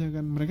kalau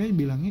misalkan mereka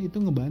bilangnya itu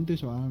ngebantu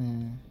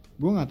soalnya.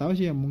 Gue nggak tahu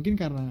sih ya, mungkin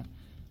karena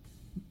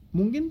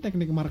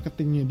teknik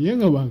marketingnya dia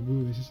nggak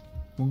bagus.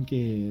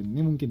 Mungkin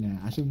ya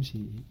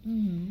asumsi.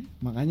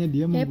 Makanya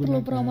dia kayak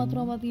menggunakan perlu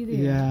promote gitu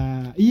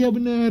ya. Iya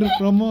bener,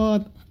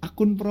 promote,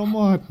 akun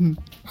promote.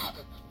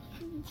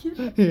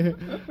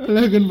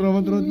 Akun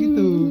promote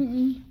gitu.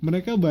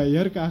 Mereka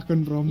bayar ke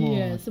akun promote.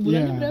 Iya,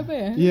 sebulannya berapa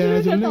ya? Iya,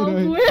 sebulannya tahu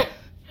berapa? gue.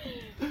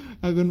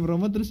 Akun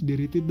promote terus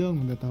di-retweet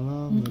dong, minta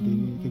tolong buat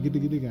ini, kayak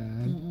gitu-gitu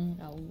kan.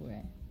 Tahu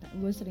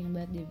gue sering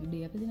banget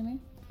di apa sih namanya,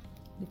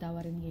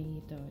 ditawarin kayak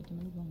gitu,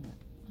 cuman gue nggak,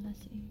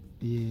 makasih.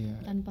 Iya.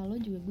 Tanpa lo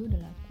juga gue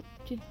udah laku,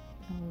 cuy.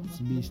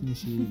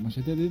 Bisnis sih,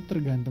 maksudnya itu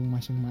tergantung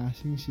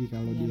masing-masing sih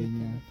kalau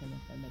dianya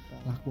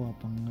betul. laku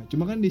apa enggak.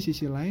 Cuma kan di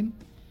sisi lain,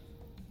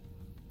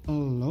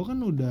 lo kan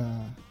lo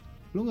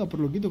nggak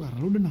perlu gitu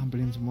karena lo udah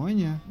nampilin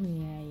semuanya.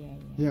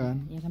 Iya kan?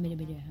 Ya kan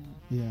beda-beda.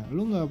 Iya,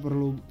 lo nggak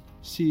perlu,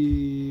 si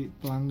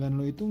pelanggan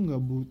lo itu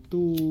nggak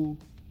butuh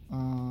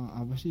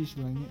apa sih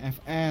istilahnya,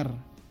 FR.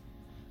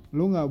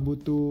 Lo nggak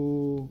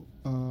butuh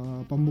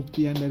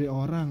pembuktian dari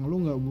orang, lo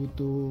nggak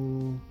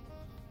butuh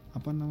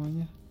apa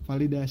namanya,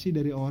 validasi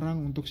dari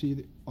orang untuk si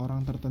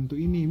orang tertentu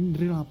ini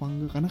real apa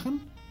enggak. Karena kan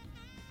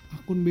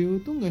akun BO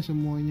tuh nggak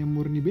semuanya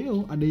murni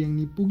BO, ada yang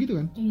nipu gitu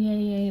kan.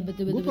 Iya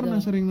betul. Gue pernah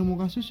sering nemu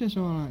kasusnya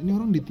soalnya ini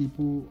orang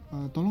ditipu,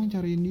 tolong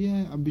cariin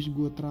dia, abis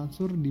gue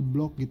transfer di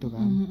blok gitu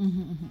kan.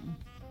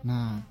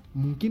 Nah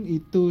mungkin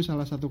itu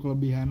salah satu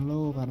kelebihan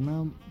lo,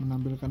 karena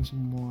menampilkan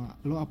semua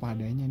lo apa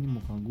adanya, ini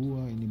muka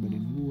gue, ini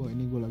badan gue,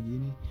 ini gue lagi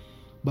ini.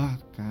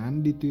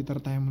 Bahkan di Twitter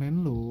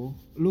timeline lo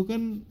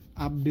kan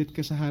update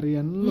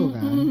keseharian lo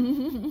kan.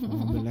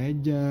 Mobile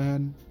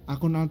Legend,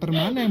 akun alter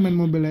mana yang main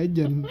Mobile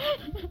Legend?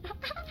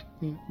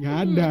 Nggak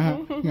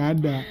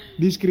ada,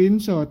 di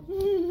screenshot.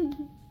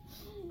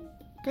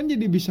 Kan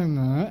jadi bisa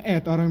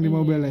nge-add orang di Iya.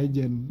 Mobile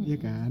Legend, ya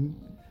kan?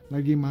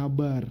 Lagi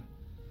mabar.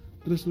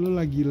 Terus lu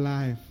lagi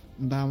live,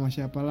 entah sama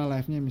siapa lah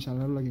live-nya,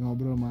 misalnya lu lagi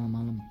ngobrol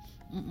malam-malam.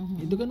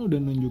 Itu kan udah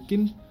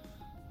nunjukin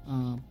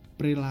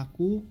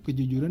perilaku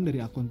kejujuran dari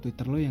akun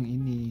Twitter lo yang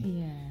ini.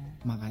 Iya.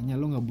 Makanya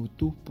lo nggak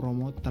butuh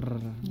promoter.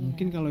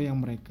 Mungkin kalau yang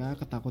mereka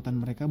ketakutan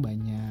mereka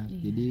banyak. Iya.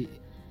 Jadi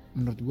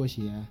menurut gue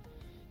sih ya.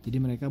 Jadi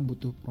mereka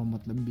butuh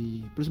promote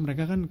lebih. Terus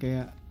mereka kan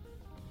kayak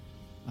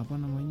apa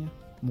namanya?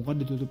 Muka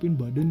ditutupin,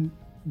 badan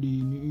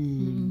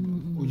diiniin.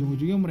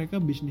 Ujung-ujungnya mereka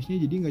bisnisnya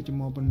jadi nggak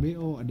cuma open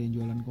BO, ada yang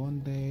jualan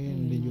konten,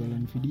 ada yang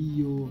jualan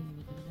video.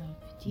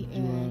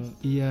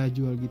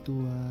 Jual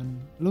gituan.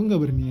 Lo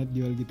nggak berniat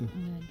jual gitu?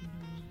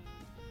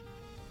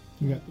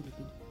 Nggak.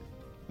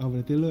 Oh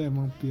berarti lo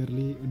emang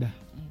purely udah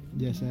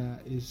jasa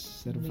is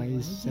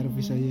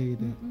service aja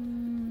gitu ya.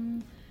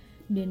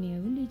 Dan ya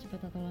udah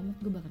cepat atau lambat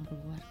gue bakal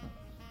keluar kok.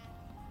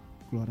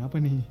 Keluar apa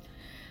nih?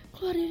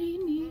 Keluar dari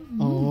ini.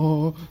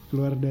 Oh,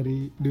 keluar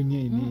dari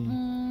dunia ini.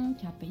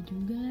 Capek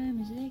juga lah,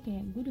 maksudnya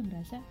kayak gue udah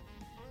ngerasa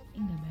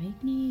nggak baik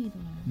nih gitu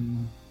lah.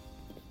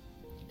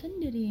 Kan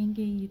dari yang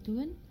kayak gitu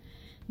kan,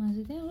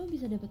 maksudnya lo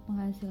bisa dapat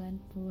penghasilan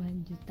puluhan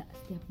juta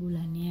setiap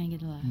bulannya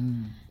gitu lah.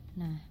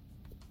 Nah,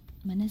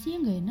 mana sih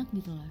yang nggak enak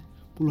gitu lah?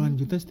 Puluhan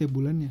juta setiap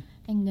bulannya?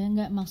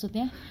 Enggak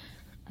maksudnya.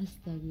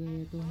 Astaga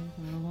ya Tuhan,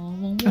 salah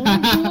ngomong mulu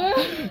gue.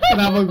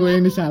 Kenapa gue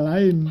yang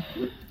disalahin?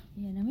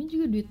 Ya namanya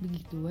juga duit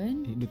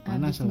begituan. Duit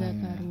panas abis lah nggak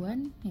ya. karuan,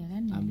 ya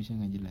kan? Ya? Abisnya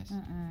nggak jelas.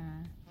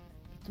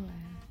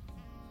 Itulah.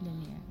 Dan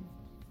ya,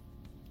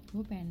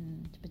 gue pengen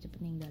cepet-cepet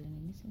ninggalin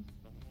ini sih.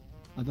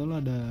 Atau lo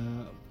ada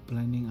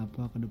planning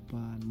apa ke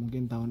depan?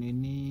 Mungkin tahun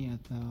ini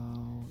atau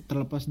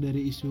terlepas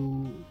dari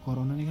isu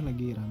corona nih kan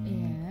lagi rame.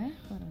 Iya,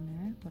 corona.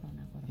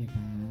 Ya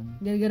kan?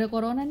 Gara-gara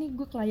corona nih,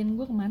 klien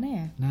gue kemana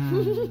ya? Nah,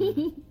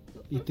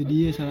 itu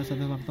dia salah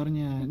satu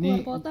faktornya. Nih,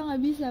 Keluar kota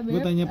nggak bisa, Beb.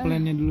 gue tanya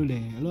plannya dulu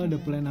deh. Lo ada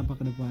plan apa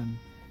ke depan?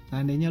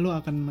 Seandainya lo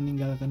akan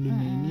meninggalkan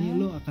dunia ini,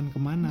 lo akan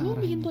kemana? Gue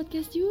bikin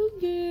podcast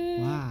juga.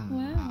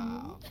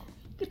 Wow.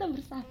 Kita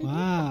bersaing.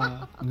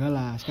 Wah, enggak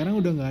lah. Sekarang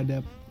udah nggak ada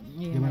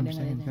Iya, zaman nggak ada, bersaing.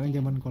 nggak ada. Sekarang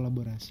zaman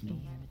kolaborasi.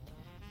 Iya, betul.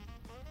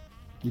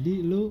 Jadi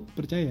lo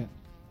percaya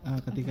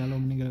ketika lo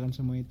meninggalkan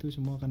semua itu,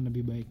 semua akan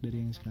lebih baik dari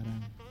yang sekarang?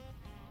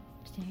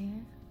 Percaya.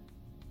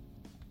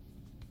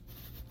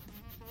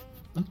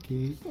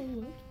 Oke.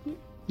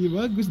 Iya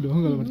bagus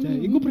dong kalau percaya.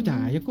 Gue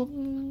percaya kok.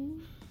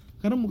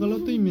 Karena muka lo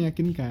tuh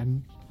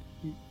meyakinkan.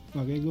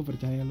 Makanya gue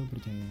percaya lo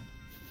percaya.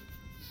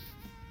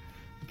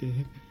 Oke.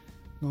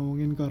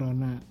 Ngomongin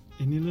corona.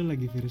 Ini lo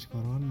lagi virus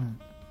corona.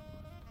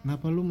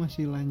 Kenapa lo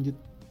masih lanjut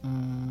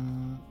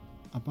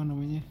apa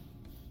namanya?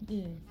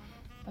 Iya.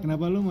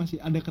 Kenapa lo masih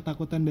ada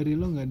ketakutan dari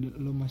lo nggak?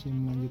 Lo masih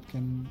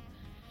melanjutkan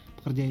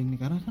pekerjaan ini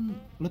karena kan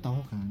lo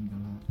tahu kan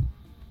kalau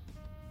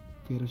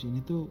virus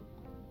ini tuh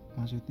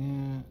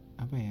maksudnya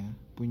apa ya,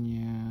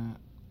 punya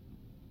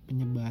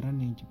penyebaran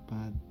yang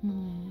cepat.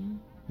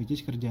 Which is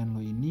kerjaan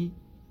lo ini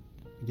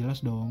jelas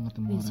dong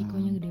ketemu Resikonya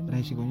orang. gede banget.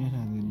 Resikonya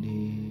sangat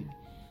gede.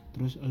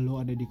 Terus lo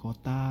ada di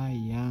kota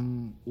yang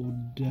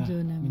udah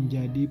Zona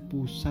menjadi merah.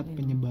 pusat Iya.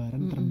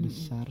 penyebaran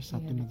terbesar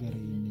satu Iya, negara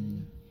betul,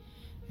 ini.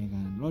 Ya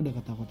kan? Lo ada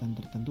ketakutan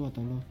tertentu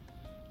atau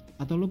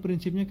lo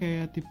prinsipnya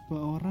kayak tipe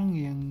orang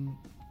yang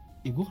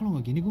gue kalau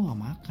nggak gini gue nggak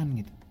makan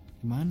gitu.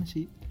 Gimana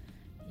sih?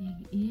 Ya,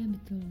 iya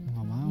betul.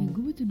 Nggak mau. Ya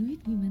gue butuh duit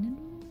gimana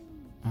dong?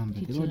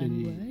 Berarti lo ada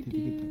di Cicilan gua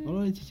titik ada. itu. Oh, lo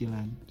ada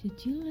cicilan.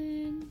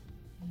 Cicilan,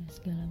 ya,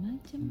 segala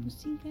macam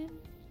pusing kan?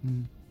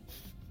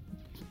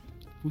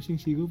 Pusing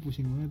sih, gue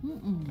pusing banget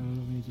Mm-mm. kalau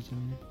lo punya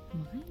cicilan.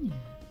 Makanya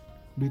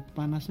Duit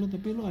panas lo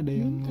tapi lo ada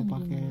yang Belum lo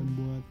pakai tanggung.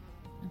 buat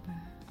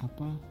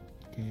apa?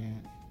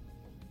 kayak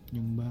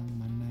nyumbang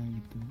mana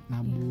gitu,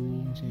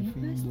 nabung, Ya,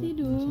 saving pasti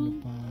buat masa dong.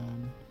 depan,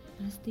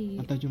 Pasti.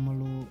 atau cuma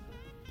lo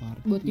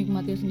party Buat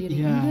nikmatin sendiri.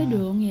 Iya. Enggak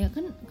dong ya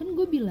kan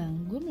gue bilang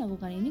gue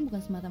melakukan ini bukan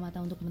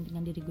semata-mata untuk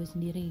kepentingan diri gue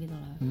sendiri gitu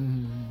loh.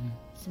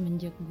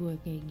 Semenjak gue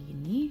kayak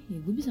gini ya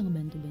gue bisa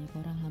ngebantu banyak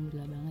orang,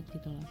 alhamdulillah banget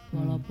gitu loh.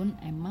 Walaupun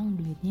emang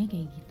duitnya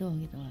kayak gitu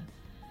lah.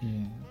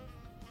 Iya.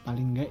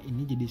 Paling enggak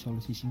ini jadi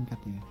solusi singkat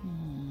ya.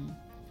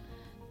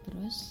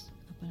 Terus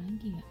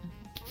apalagi ya?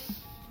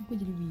 Aku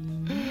jadi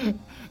bingung.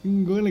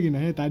 Gue lagi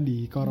nanya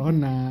tadi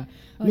corona.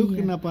 Oh, Lu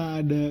iya.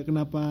 kenapa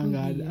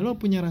nggak ada? iya. Lo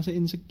punya rasa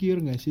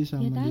insecure nggak sih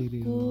sama Ya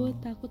diri lo?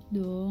 takut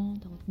dong,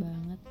 takut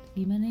banget.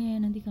 Gimana ya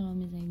nanti kalau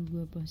misalnya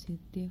gue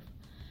positif,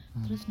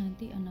 terus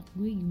nanti anak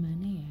gue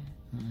gimana ya,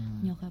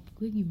 nyokap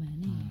gue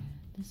gimana ya,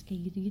 terus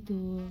kayak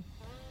gitu-gitu.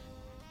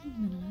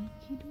 Gimana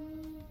lagi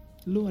dong?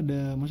 Lu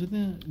ada,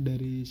 maksudnya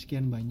dari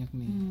sekian banyak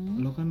nih,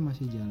 lo kan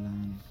masih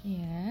jalan.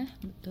 Ya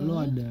betul. Lo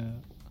ada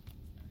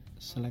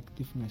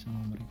selektif nggak sama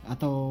mereka?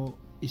 Atau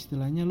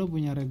istilahnya lo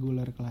punya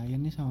regular klien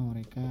nih sama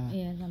mereka?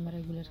 Iya sama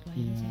regular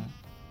klien Iya. sih.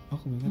 Oh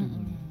kebanyakan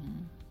reguler.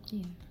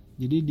 Iya.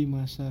 Jadi di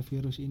masa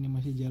virus ini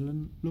masih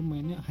jalan, lo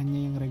mainnya hanya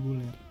yang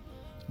reguler,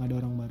 nggak ada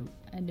orang baru.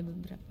 Ada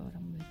beberapa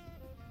orang baru.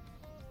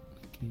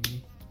 Oke.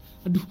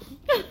 Aduh,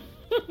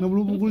 nggak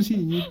perlu pukul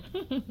sini.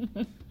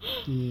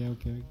 Iya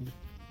oke.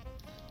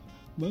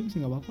 Bagus,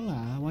 nggak apa-apa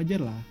lah, wajar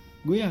lah.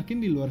 Gue yakin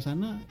di luar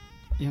sana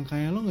yang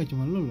kayak lo nggak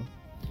cuma lo loh.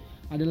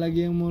 Ada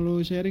lagi yang mau lo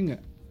sharing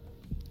nggak?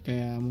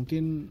 Kayak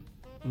mungkin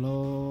lo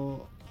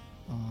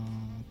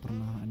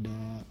pernah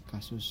ada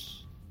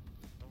kasus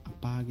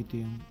apa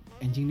gitu yang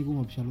anjing nih gue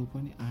nggak bisa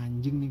lupa nih,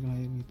 anjing nih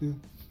klien gitu.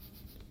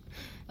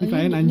 Ini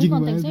klien anjing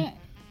banget. Konteksnya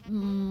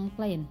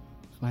klien.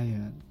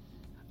 Klien.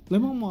 Lo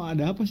emang mau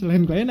ada apa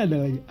selain klien,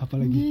 ada lagi apa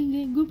lagi?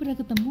 Enggak, gue pernah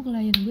ketemu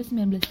klien gue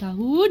 19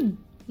 tahun.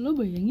 Lo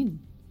bayangin?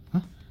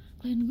 Hah?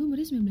 Klien gue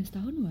baru 19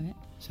 tahun, Wak.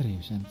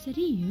 Seriusan?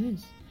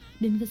 Serius.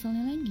 Dan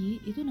keselnya lagi,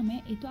 itu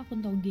namanya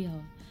akun togel.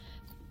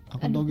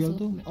 Akun Aduh, togel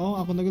kesel. tuh? Oh,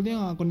 akun togel tuh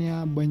yang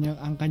akunnya banyak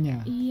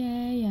angkanya.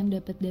 Iya, yang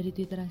dapat dari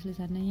Twitter asli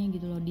sananya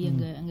gitu loh. Dia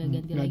nggak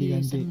ganti nggak lagi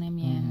diganti.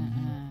 username-nya.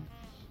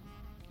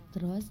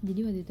 Terus jadi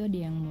waktu itu ada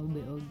yang mau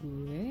BO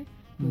gue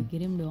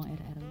kirim dong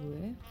RR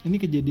gue. Ini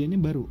kejadiannya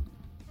baru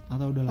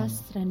atau udah Pas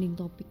lama? trending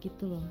topik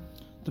itu loh.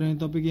 Trending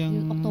topik yang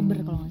Di Oktober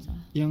kalau nggak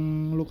salah. Yang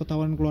lu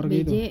ketahuan keluarga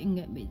BJ itu?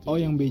 enggak BJ. Oh,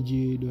 yang BJ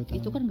 2 tahun.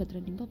 Itu kan nggak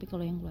trending topik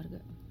kalau yang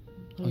keluarga.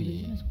 Kalau Oh, BJ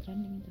iya. masuk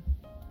trending itu.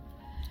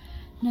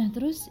 Nah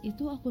terus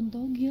itu akun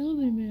togel,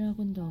 bener-bener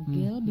akun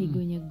togel.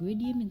 Begonya gue,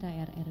 dia minta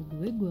RR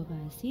gue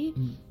kasih.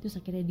 Terus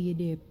akhirnya dia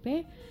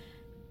DP.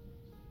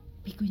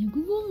 Begonya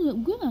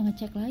gue nggak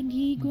ngecek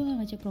lagi, gue nggak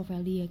ngecek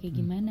profil dia kayak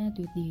gimana,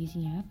 tweet dia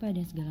isinya apa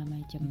dan segala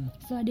macam.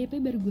 Setelah DP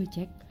baru gue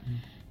cek.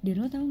 Dan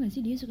lo tau gak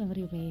sih dia suka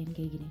nge-replyin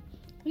kayak gini,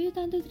 ayo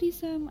tante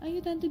trisam, ayo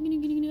tante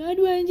gini.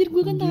 Aduh anjir,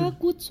 gue kan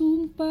takut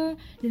sumpah.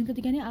 Dan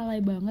ketikanya alay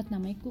banget,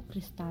 namanya kok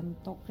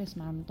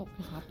Krismanto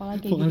apalah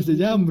kayak Bukan gitu.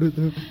 sejambrut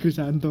tuh,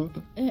 Krisanto.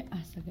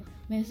 Astaga,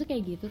 maksudnya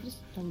kayak gitu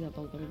terus nggak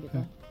tahu gitu.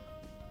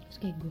 Terus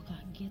kayak gue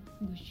kaget,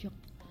 gue shock,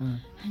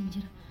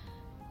 anjir.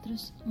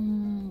 Terus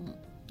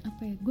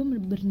apa ya? Gue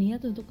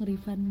berniat untuk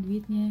nge-refund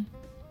duitnya.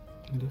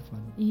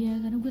 Nge-refund. Iya,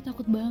 karena gue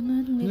takut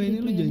banget ngeliat Enggak, ini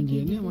lu replay kayak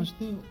janjiannya gitu.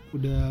 maksudnya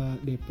udah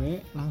DP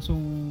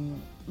langsung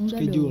Enggak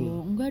schedule.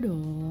 dong, enggak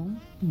dong.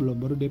 Belum,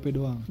 baru DP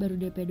doang. Baru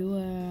DP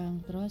doang.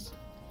 Terus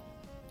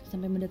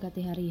sampai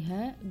mendekati hari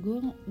H,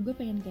 gue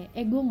pengen kayak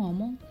gue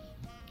ngomong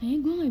kayaknya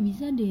gue nggak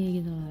bisa deh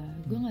gitu lah.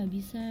 Gue nggak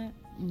bisa,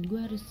 gue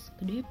harus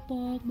ke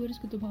Depok, gue harus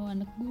ketemu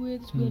anak gue,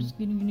 terus gue harus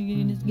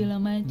gini dan segala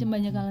macem,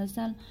 banyak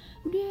alasan.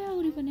 Udah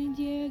aku refund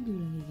aja, gue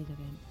bilang kayak gitu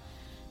kan.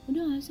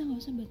 Udah nggak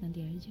usah buat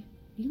nanti aja.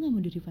 Dia nggak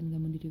mau di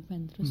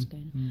refund terus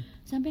kan.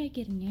 Sampai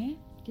akhirnya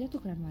kita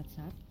tukeran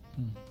WhatsApp.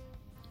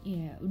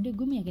 Ya udah,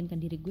 gue meyakinkan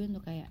diri gue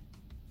untuk kayak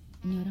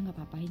ini orang nggak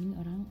apa-apa, ini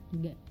orang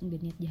nggak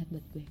niat jahat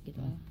buat gue gitu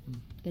loh.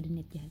 Gak ada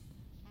niat jahat.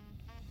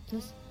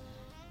 Terus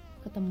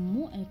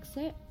ketemu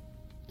Exe,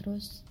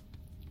 terus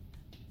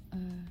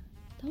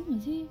tahu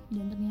nggak sih,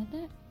 dan ternyata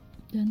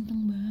ganteng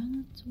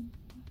banget sumpah.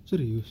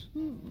 Serius?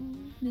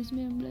 Udah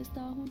 19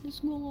 tahun. Terus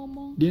gue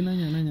ngomong, Dia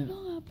nanya. lo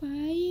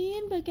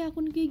ngapain pakai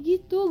akun kayak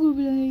gitu? Gue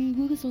bilang,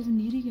 gue kesel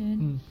sendiri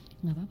kan.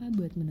 Nggak apa-apa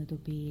buat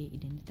menutupi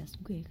identitas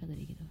gue, kata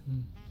dia gitu.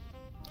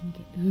 Dan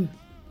kayak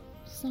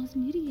kesel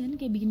sendiri kan,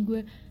 kayak bikin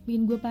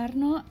gue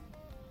parno.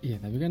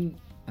 Iya, tapi kan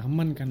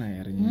aman kan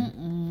akhirnya.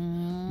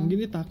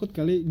 Mungkin dia takut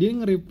kali. Dia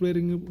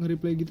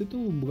nge-reply gitu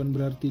tuh bukan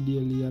berarti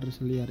dia liar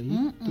seliar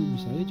itu.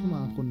 Bisa aja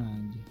cuma akun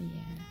aja.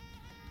 Iya.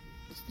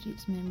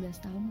 Terus 19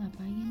 tahun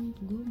ngapain?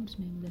 Gue umur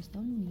 19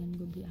 tahun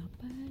mendingan gue beli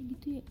apa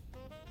gitu ya.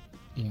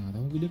 Ya gak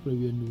tau, dia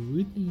kelebihan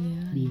duit.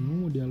 Iya.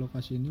 Bingung mau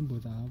dialokasiinnya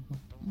buat apa.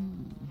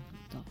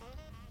 Gitu.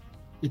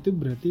 Itu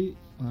berarti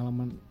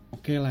pengalaman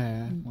oke lah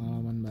ya,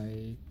 pengalaman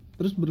baik.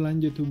 Terus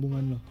berlanjut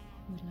hubungan lo?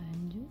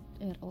 Berlanjut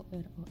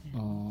ROR.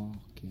 Oh,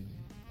 oke.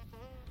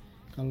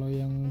 Kalau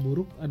yang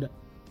buruk ada?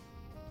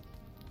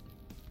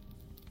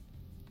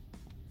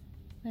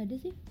 Gak ada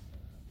sih.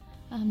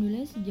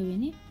 Alhamdulillah sejauh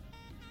ini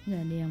gak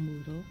ada yang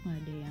buruk, gak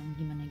ada yang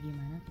gimana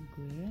ke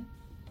gue.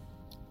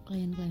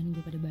 Klien-klien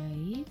gue pada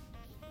baik.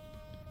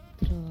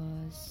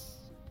 Terus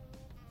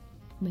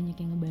banyak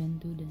yang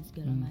ngebantu dan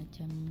segala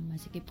macam,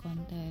 masih keep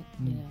kontak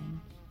dan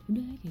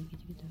udah kayak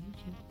gitu-gitu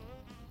aja.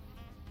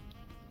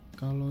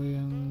 Kalau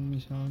yang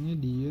misalnya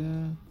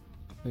dia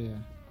apa ya?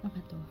 Apa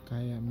tuh?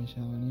 Kayak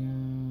misalnya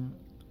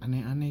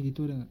aneh-aneh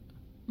gitu udah gak?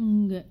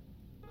 Enggak.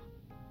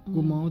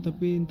 Gue mau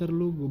tapi ntar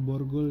lu gue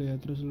borgol ya,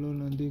 terus lu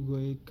nanti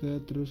gue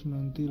ikat, terus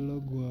nanti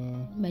lo gue.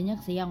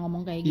 Banyak sih yang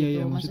ngomong kayak Iya gitu.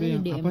 iya, maksudnya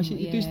yang DM, apa sih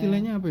itu ya,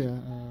 istilahnya apa ya?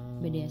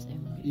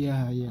 BDSM. Iya.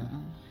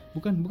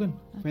 Bukan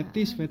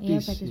fetis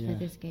Iya, ya.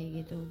 fetis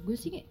kayak gitu. Gue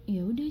sih kayak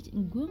ya udah,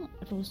 gue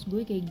rules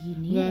gue kayak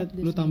gini. Enggak,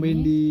 waktu lu gue tambahin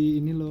sini. di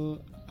ini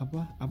lo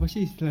apa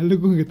sih istilah lu,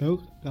 gue nggak tahu.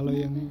 Kalau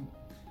yang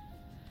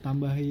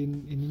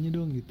tambahin ininya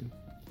dong gitu.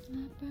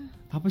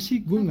 Apa sih,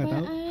 gue nggak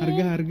tahu.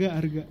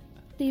 Harga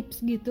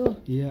Tips gitu.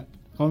 iya.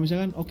 Kalau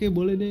misalkan oke,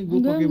 boleh deh gue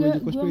pakai baju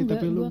cosplay,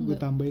 tapi lu gue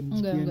tambahin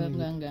sekian ya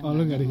gitu. Oh,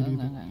 lu nggak ada gitu.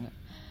 Enggak.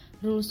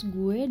 Rules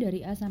gue dari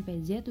A sampai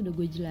Z udah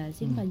gue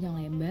jelasin panjang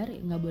lebar,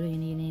 nggak boleh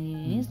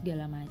ini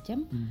segala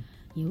macam.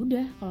 Ya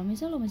udah, kalau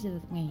misal lo masih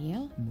tetap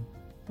ngeyel,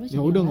 lo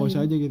Ya udah, nggak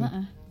usah aja gitu.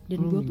 Dan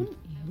Lo gue gitu. pun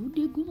ya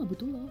udah, gue nggak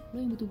butuh lo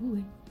yang butuh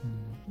gue.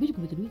 Gue juga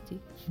butuh duit sih.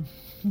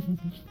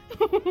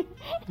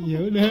 Ya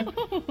udah.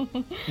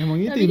 Emang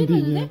itu Tapi kan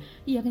intinya. maksudnya,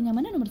 iya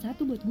kenyamanan nomor 1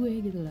 buat gue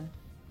gitu lah.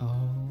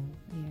 Oh.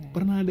 Iya.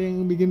 Pernah ada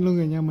yang bikin lo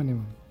gak nyaman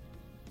emang?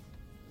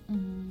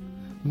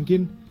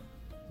 Mungkin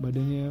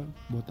badannya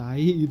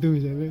botai gitu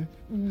misalnya.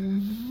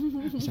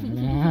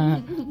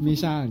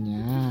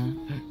 Misalnya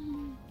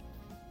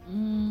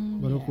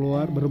baru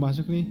keluar, baru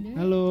masuk nih,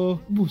 halo,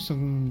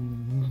 buseng.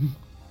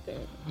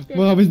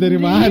 Mau habis dari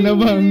mana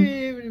bang?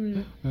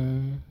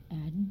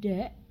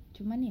 Ada,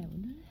 cuman ya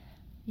udah.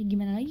 Ya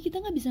gimana lagi,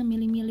 kita nggak bisa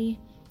milih-milih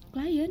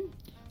klien.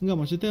 Enggak,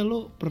 maksudnya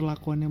lu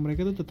perlakuannya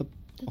mereka tuh tetap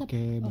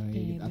oke,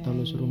 baik. Atau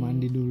lu suruh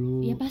mandi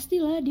dulu? Ya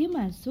pastilah, dia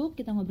masuk,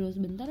 kita ngobrol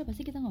sebentar,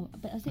 pasti kita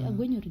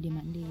gue nyuruh dia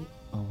mandi.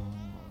 Oh,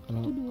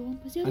 kalau Itu dong,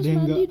 pasti harus ada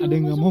yang mandi dong. ada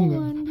yang nggak mau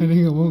nggak? mandi. Ada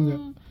yang nggak mau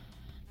nggak?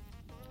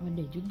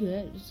 Ada juga,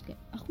 terus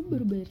kayak aku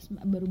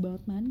baru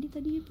banget mandi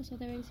tadi pas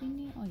OTW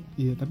sini. Oh ya.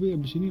 Iya, tapi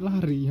abis ini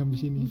lari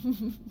habis ini.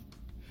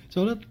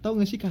 Soalnya tau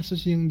gak sih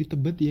kasus yang di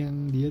Tebet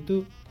yang dia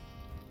tuh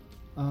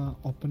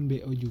open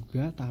BO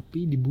juga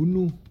tapi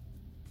dibunuh.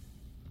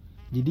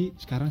 Jadi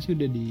sekarang sih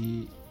udah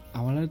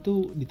awalnya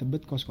tuh di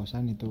Tebet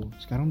kos-kosan itu.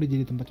 Sekarang udah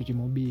jadi tempat cuci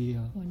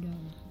mobil.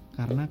 Waduh.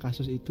 Karena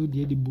kasus itu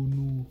dia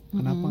dibunuh.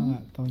 Kenapa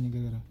nggak taunya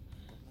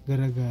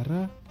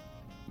gara-gara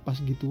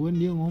pas gituan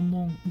dia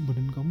ngomong,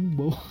 badan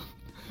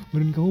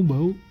kamu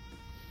bau.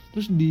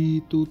 Terus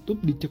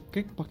ditutup,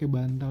 dicekek pakai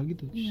bantal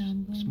gitu. Ya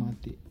ampun. Terus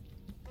mati.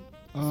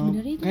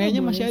 Sebenarnya itu Kayaknya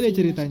nggak masih boleh ada sih,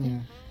 ceritanya.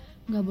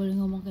 Nggak boleh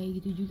ngomong kayak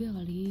gitu juga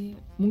kali.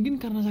 Mungkin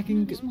karena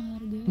saking Harus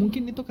menghargai.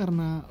 mungkin itu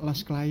karena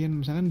last klien,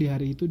 misalkan di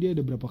hari itu dia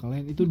ada berapa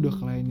klien, itu udah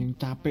klien yang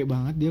capek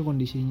banget dia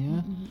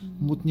kondisinya,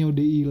 moodnya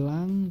udah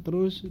hilang,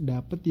 terus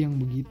dapet yang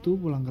begitu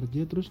pulang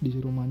kerja terus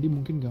disuruh mandi,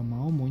 mungkin nggak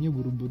mau, maunya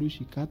buru-buru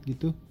sikat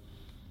gitu,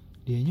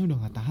 dianya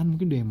udah nggak tahan,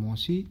 mungkin udah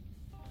emosi,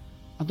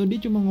 atau dia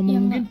cuma ngomong Ya,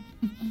 mungkin,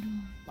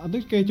 atau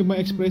kayak cuma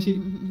ekspresi,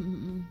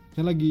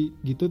 saya lagi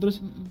gitu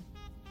terus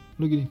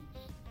lu gini,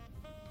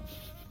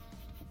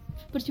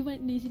 percuma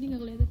di sini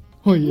nggak kelihatan.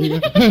 oh iya ya.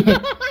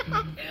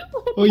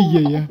 Oh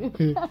iya ya.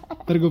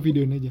 Ntar gue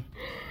videoin aja.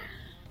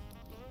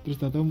 Terus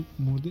tato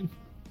mutin.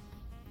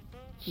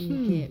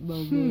 Kayak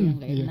bau-bau yang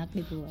gak iya. enak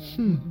gitu lah.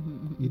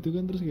 Gitu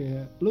kan, terus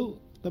kayak lu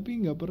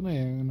tapi nggak pernah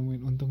ya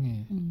nemuin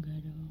untungnya ya? Enggak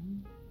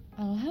dong.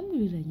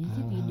 Alhamdulillahnya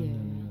sih tidak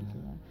Alhamdulillah. gitu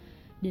lah.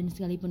 Dan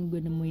sekalipun gue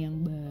nemu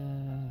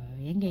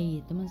yang kayak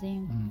gitu, maksudnya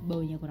yang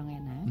baunya kurang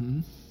enak.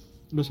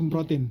 Lu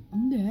semprotin?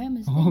 Enggak,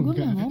 maksudnya Oh, gue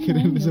enggak. nggak ngomong.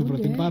 Kirain lu ya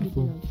semprotin udah,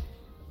 parfum.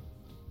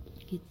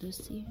 Gitu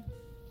sih.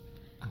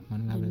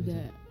 Aman lah Dan berarti.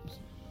 enggak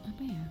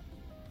apa ya?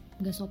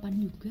 Enggak sopan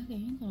juga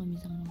kayaknya kalau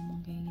misalnya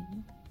ngomong kayak gitu.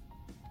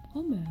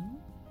 Oh, bau.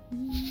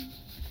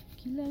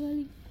 Gila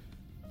kali.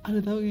 Ada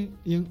tahu kayak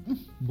yang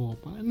bawa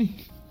apa nih?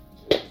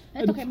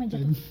 Itu kayak majak.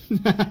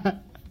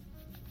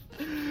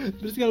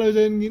 Terus kalau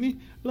misalnya gini,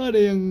 lo ada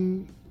yang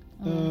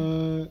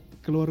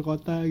keluar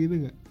kota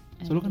gitu nggak?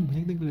 Soalnya kan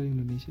banyak tuh keliling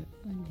Indonesia.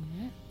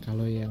 Ada.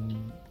 Kalau yang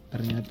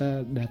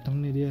ternyata datang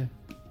nih dia,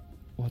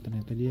 wah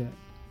ternyata dia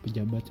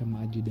pejabat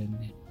sama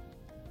ajudannya.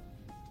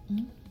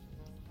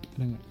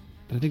 Ada nggak?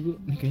 Ternyata gue,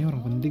 nih kayaknya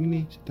orang penting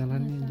nih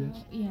setelannya Nggak Jas.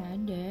 tahu. Iya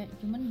ada,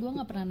 cuman gue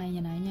nggak pernah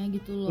nanya-nanya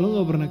gitu loh. Lo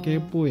nggak pernah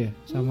kepo ya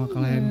sama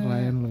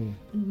klien-klien lo ya?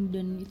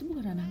 Dan itu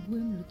bukan ranah gue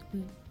menurut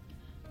gue.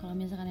 Kalau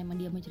misalkan emang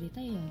dia mau cerita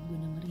ya gue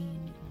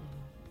dengerin gitu.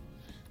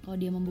 Kalau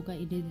dia membuka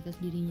identitas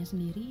dirinya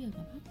sendiri ya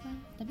gak apa-apa.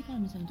 Tapi kalau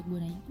misalnya untuk gue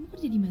nanya, kamu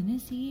kerja di mana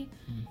sih?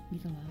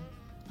 Gitu loh.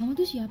 Kamu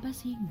tuh siapa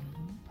sih?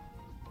 Gitu.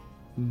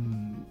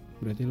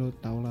 Berarti lo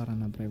tau lah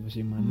ranah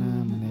privasi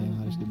mana, mana yang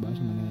harus dibahas,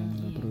 mana yang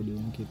nggak perlu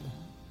diungkit.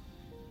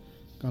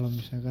 Kalau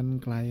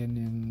misalkan klien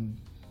yang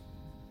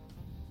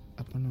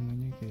apa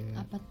namanya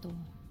kayak Apa tuh?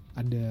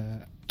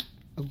 ada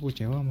aku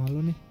kecewa sama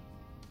lo nih,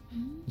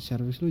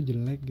 servis lo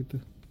jelek gitu.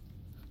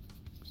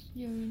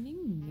 Ya ini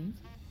enggak.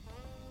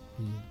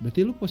 Iya. Berarti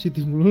lu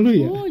positif mulu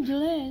ya? Oh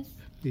jelas.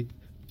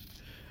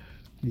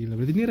 Gila,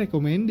 berarti ini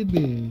recommended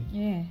nih.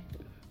 Yeah.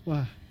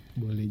 Wah,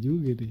 boleh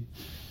juga deh.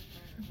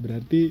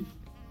 Berarti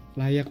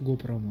layak gue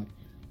promote.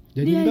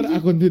 Jadi Dia ntar aja.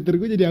 akun Twitter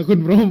gue jadi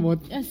akun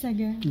promote.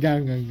 Astaga.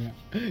 Enggak.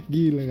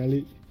 Gila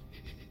kali.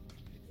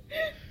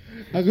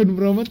 Akun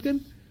promote kan,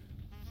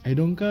 ayo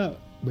dong kak,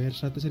 bayar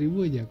 100.000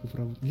 aja aku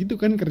promote. Gitu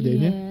kan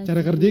kerjanya, Iya,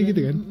 cara kerjanya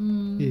gitu kan.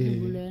 Iya. Iya.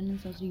 Sebulan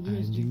 100.000.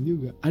 Anjing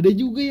juga. Ada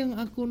juga yang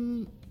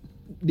akun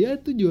dia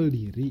tuh jual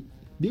diri,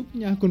 dia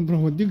punya akun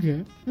promote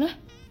juga. Lah?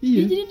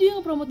 Iya. Jadi dia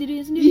nge-promote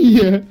dirinya sendiri?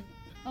 Iya.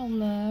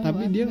 Allah.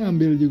 Tapi dia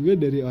ngambil juga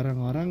dari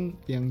orang-orang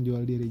yang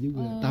jual diri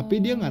juga.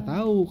 Tapi dia nggak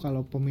tahu kalau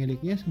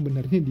pemiliknya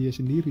sebenarnya dia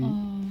sendiri.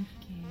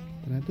 Oke.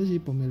 Ternyata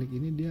si pemilik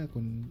ini dia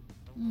akun.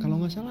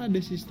 Kalau nggak salah ada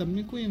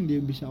sistemnya kok yang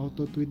dia bisa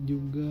auto tweet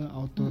juga,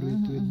 auto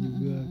retweet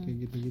juga, kayak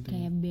gitu-gitu.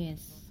 Kayak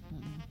base.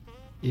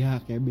 Ya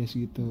kayak base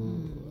gitu.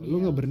 Lu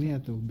nggak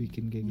berniat tuh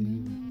bikin kayak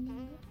gitu.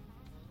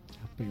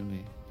 Capek lo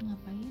ya.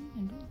 Ngapain?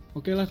 Aduh.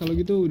 Oke lah kalau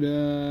gitu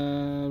udah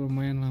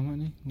lumayan lama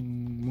nih.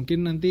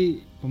 Mungkin nanti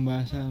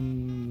pembahasan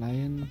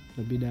lain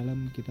lebih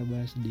dalam kita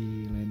bahas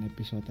di lain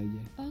episode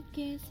aja.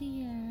 Oke,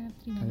 siap.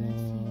 Terima Kalau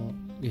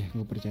kasih. ya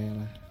gue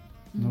percayalah.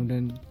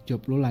 Mudah-mudahan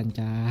job lu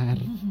lancar.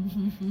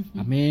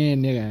 Amin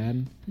ya kan.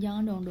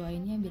 Jangan dong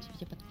doainnya biar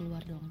cepet-cepet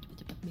keluar dong,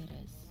 cepet-cepet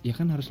beres. Ya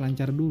kan harus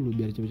lancar dulu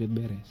biar cepet-cepet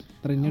beres.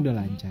 Trennya udah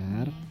Oke.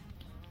 lancar.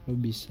 Lo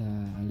bisa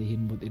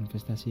alihin buat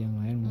investasi yang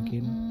lain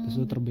mungkin. Terus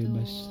lo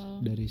terbebas betul.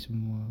 dari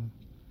semua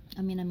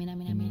Amin.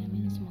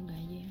 Semoga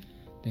aja.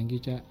 Thank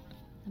you, Cak,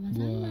 Sama-sama.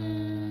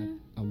 buat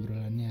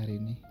obrolannya hari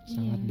ini.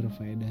 Sangat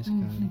berfaedah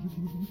sekali.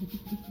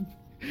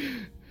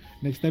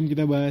 Next time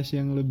kita bahas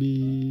yang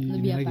lebih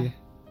ini Lebih apa? lagi ya.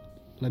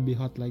 Lebih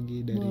hot lagi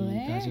dari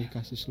Boleh.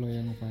 kasus-kasus lo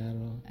yang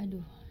viral.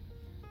 Aduh.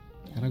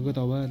 Karena gue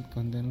tau banget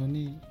konten lo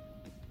nih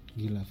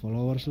gila,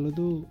 followers lo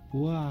tuh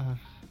wah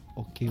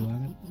oke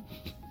banget.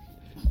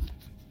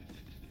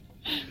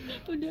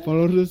 Udah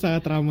Followers lo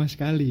sangat ramah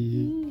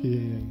sekali.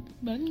 Iya.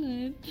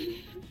 banget.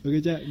 Oke,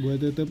 Cak, gue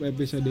tutup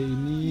episode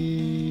ini.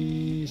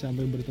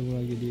 Sampai bertemu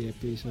lagi di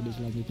episode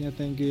selanjutnya.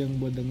 Thank you yang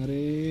buat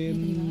dengerin.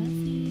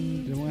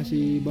 Terima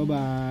kasih.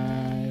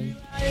 Bye-bye.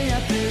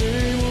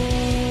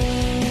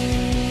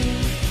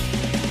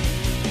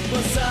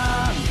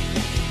 Pesan,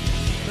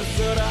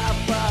 terserah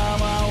apa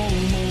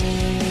maumu,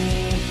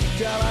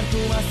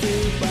 jalanku masih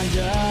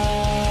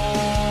panjang.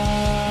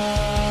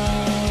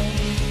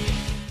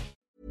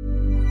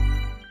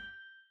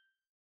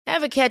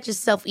 Ever catch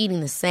yourself eating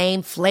the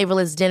same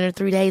flavorless dinner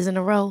 3 days in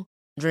a row?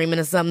 Dreaming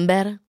of something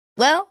better?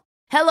 Well,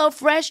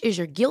 HelloFresh is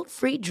your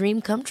guilt-free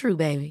dream come true,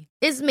 baby.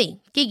 It's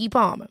me, Keke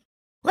Palmer.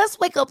 Let's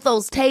wake up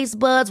those taste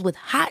buds with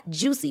hot,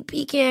 juicy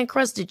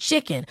pecan-crusted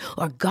chicken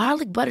or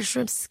garlic butter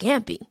shrimp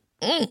scampi.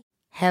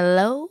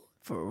 Hello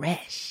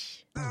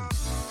Fresh.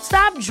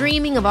 Stop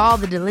dreaming of all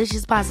the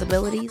delicious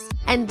possibilities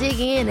and dig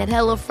in at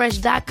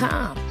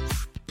HelloFresh.com.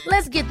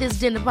 Let's get this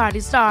dinner party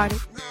started.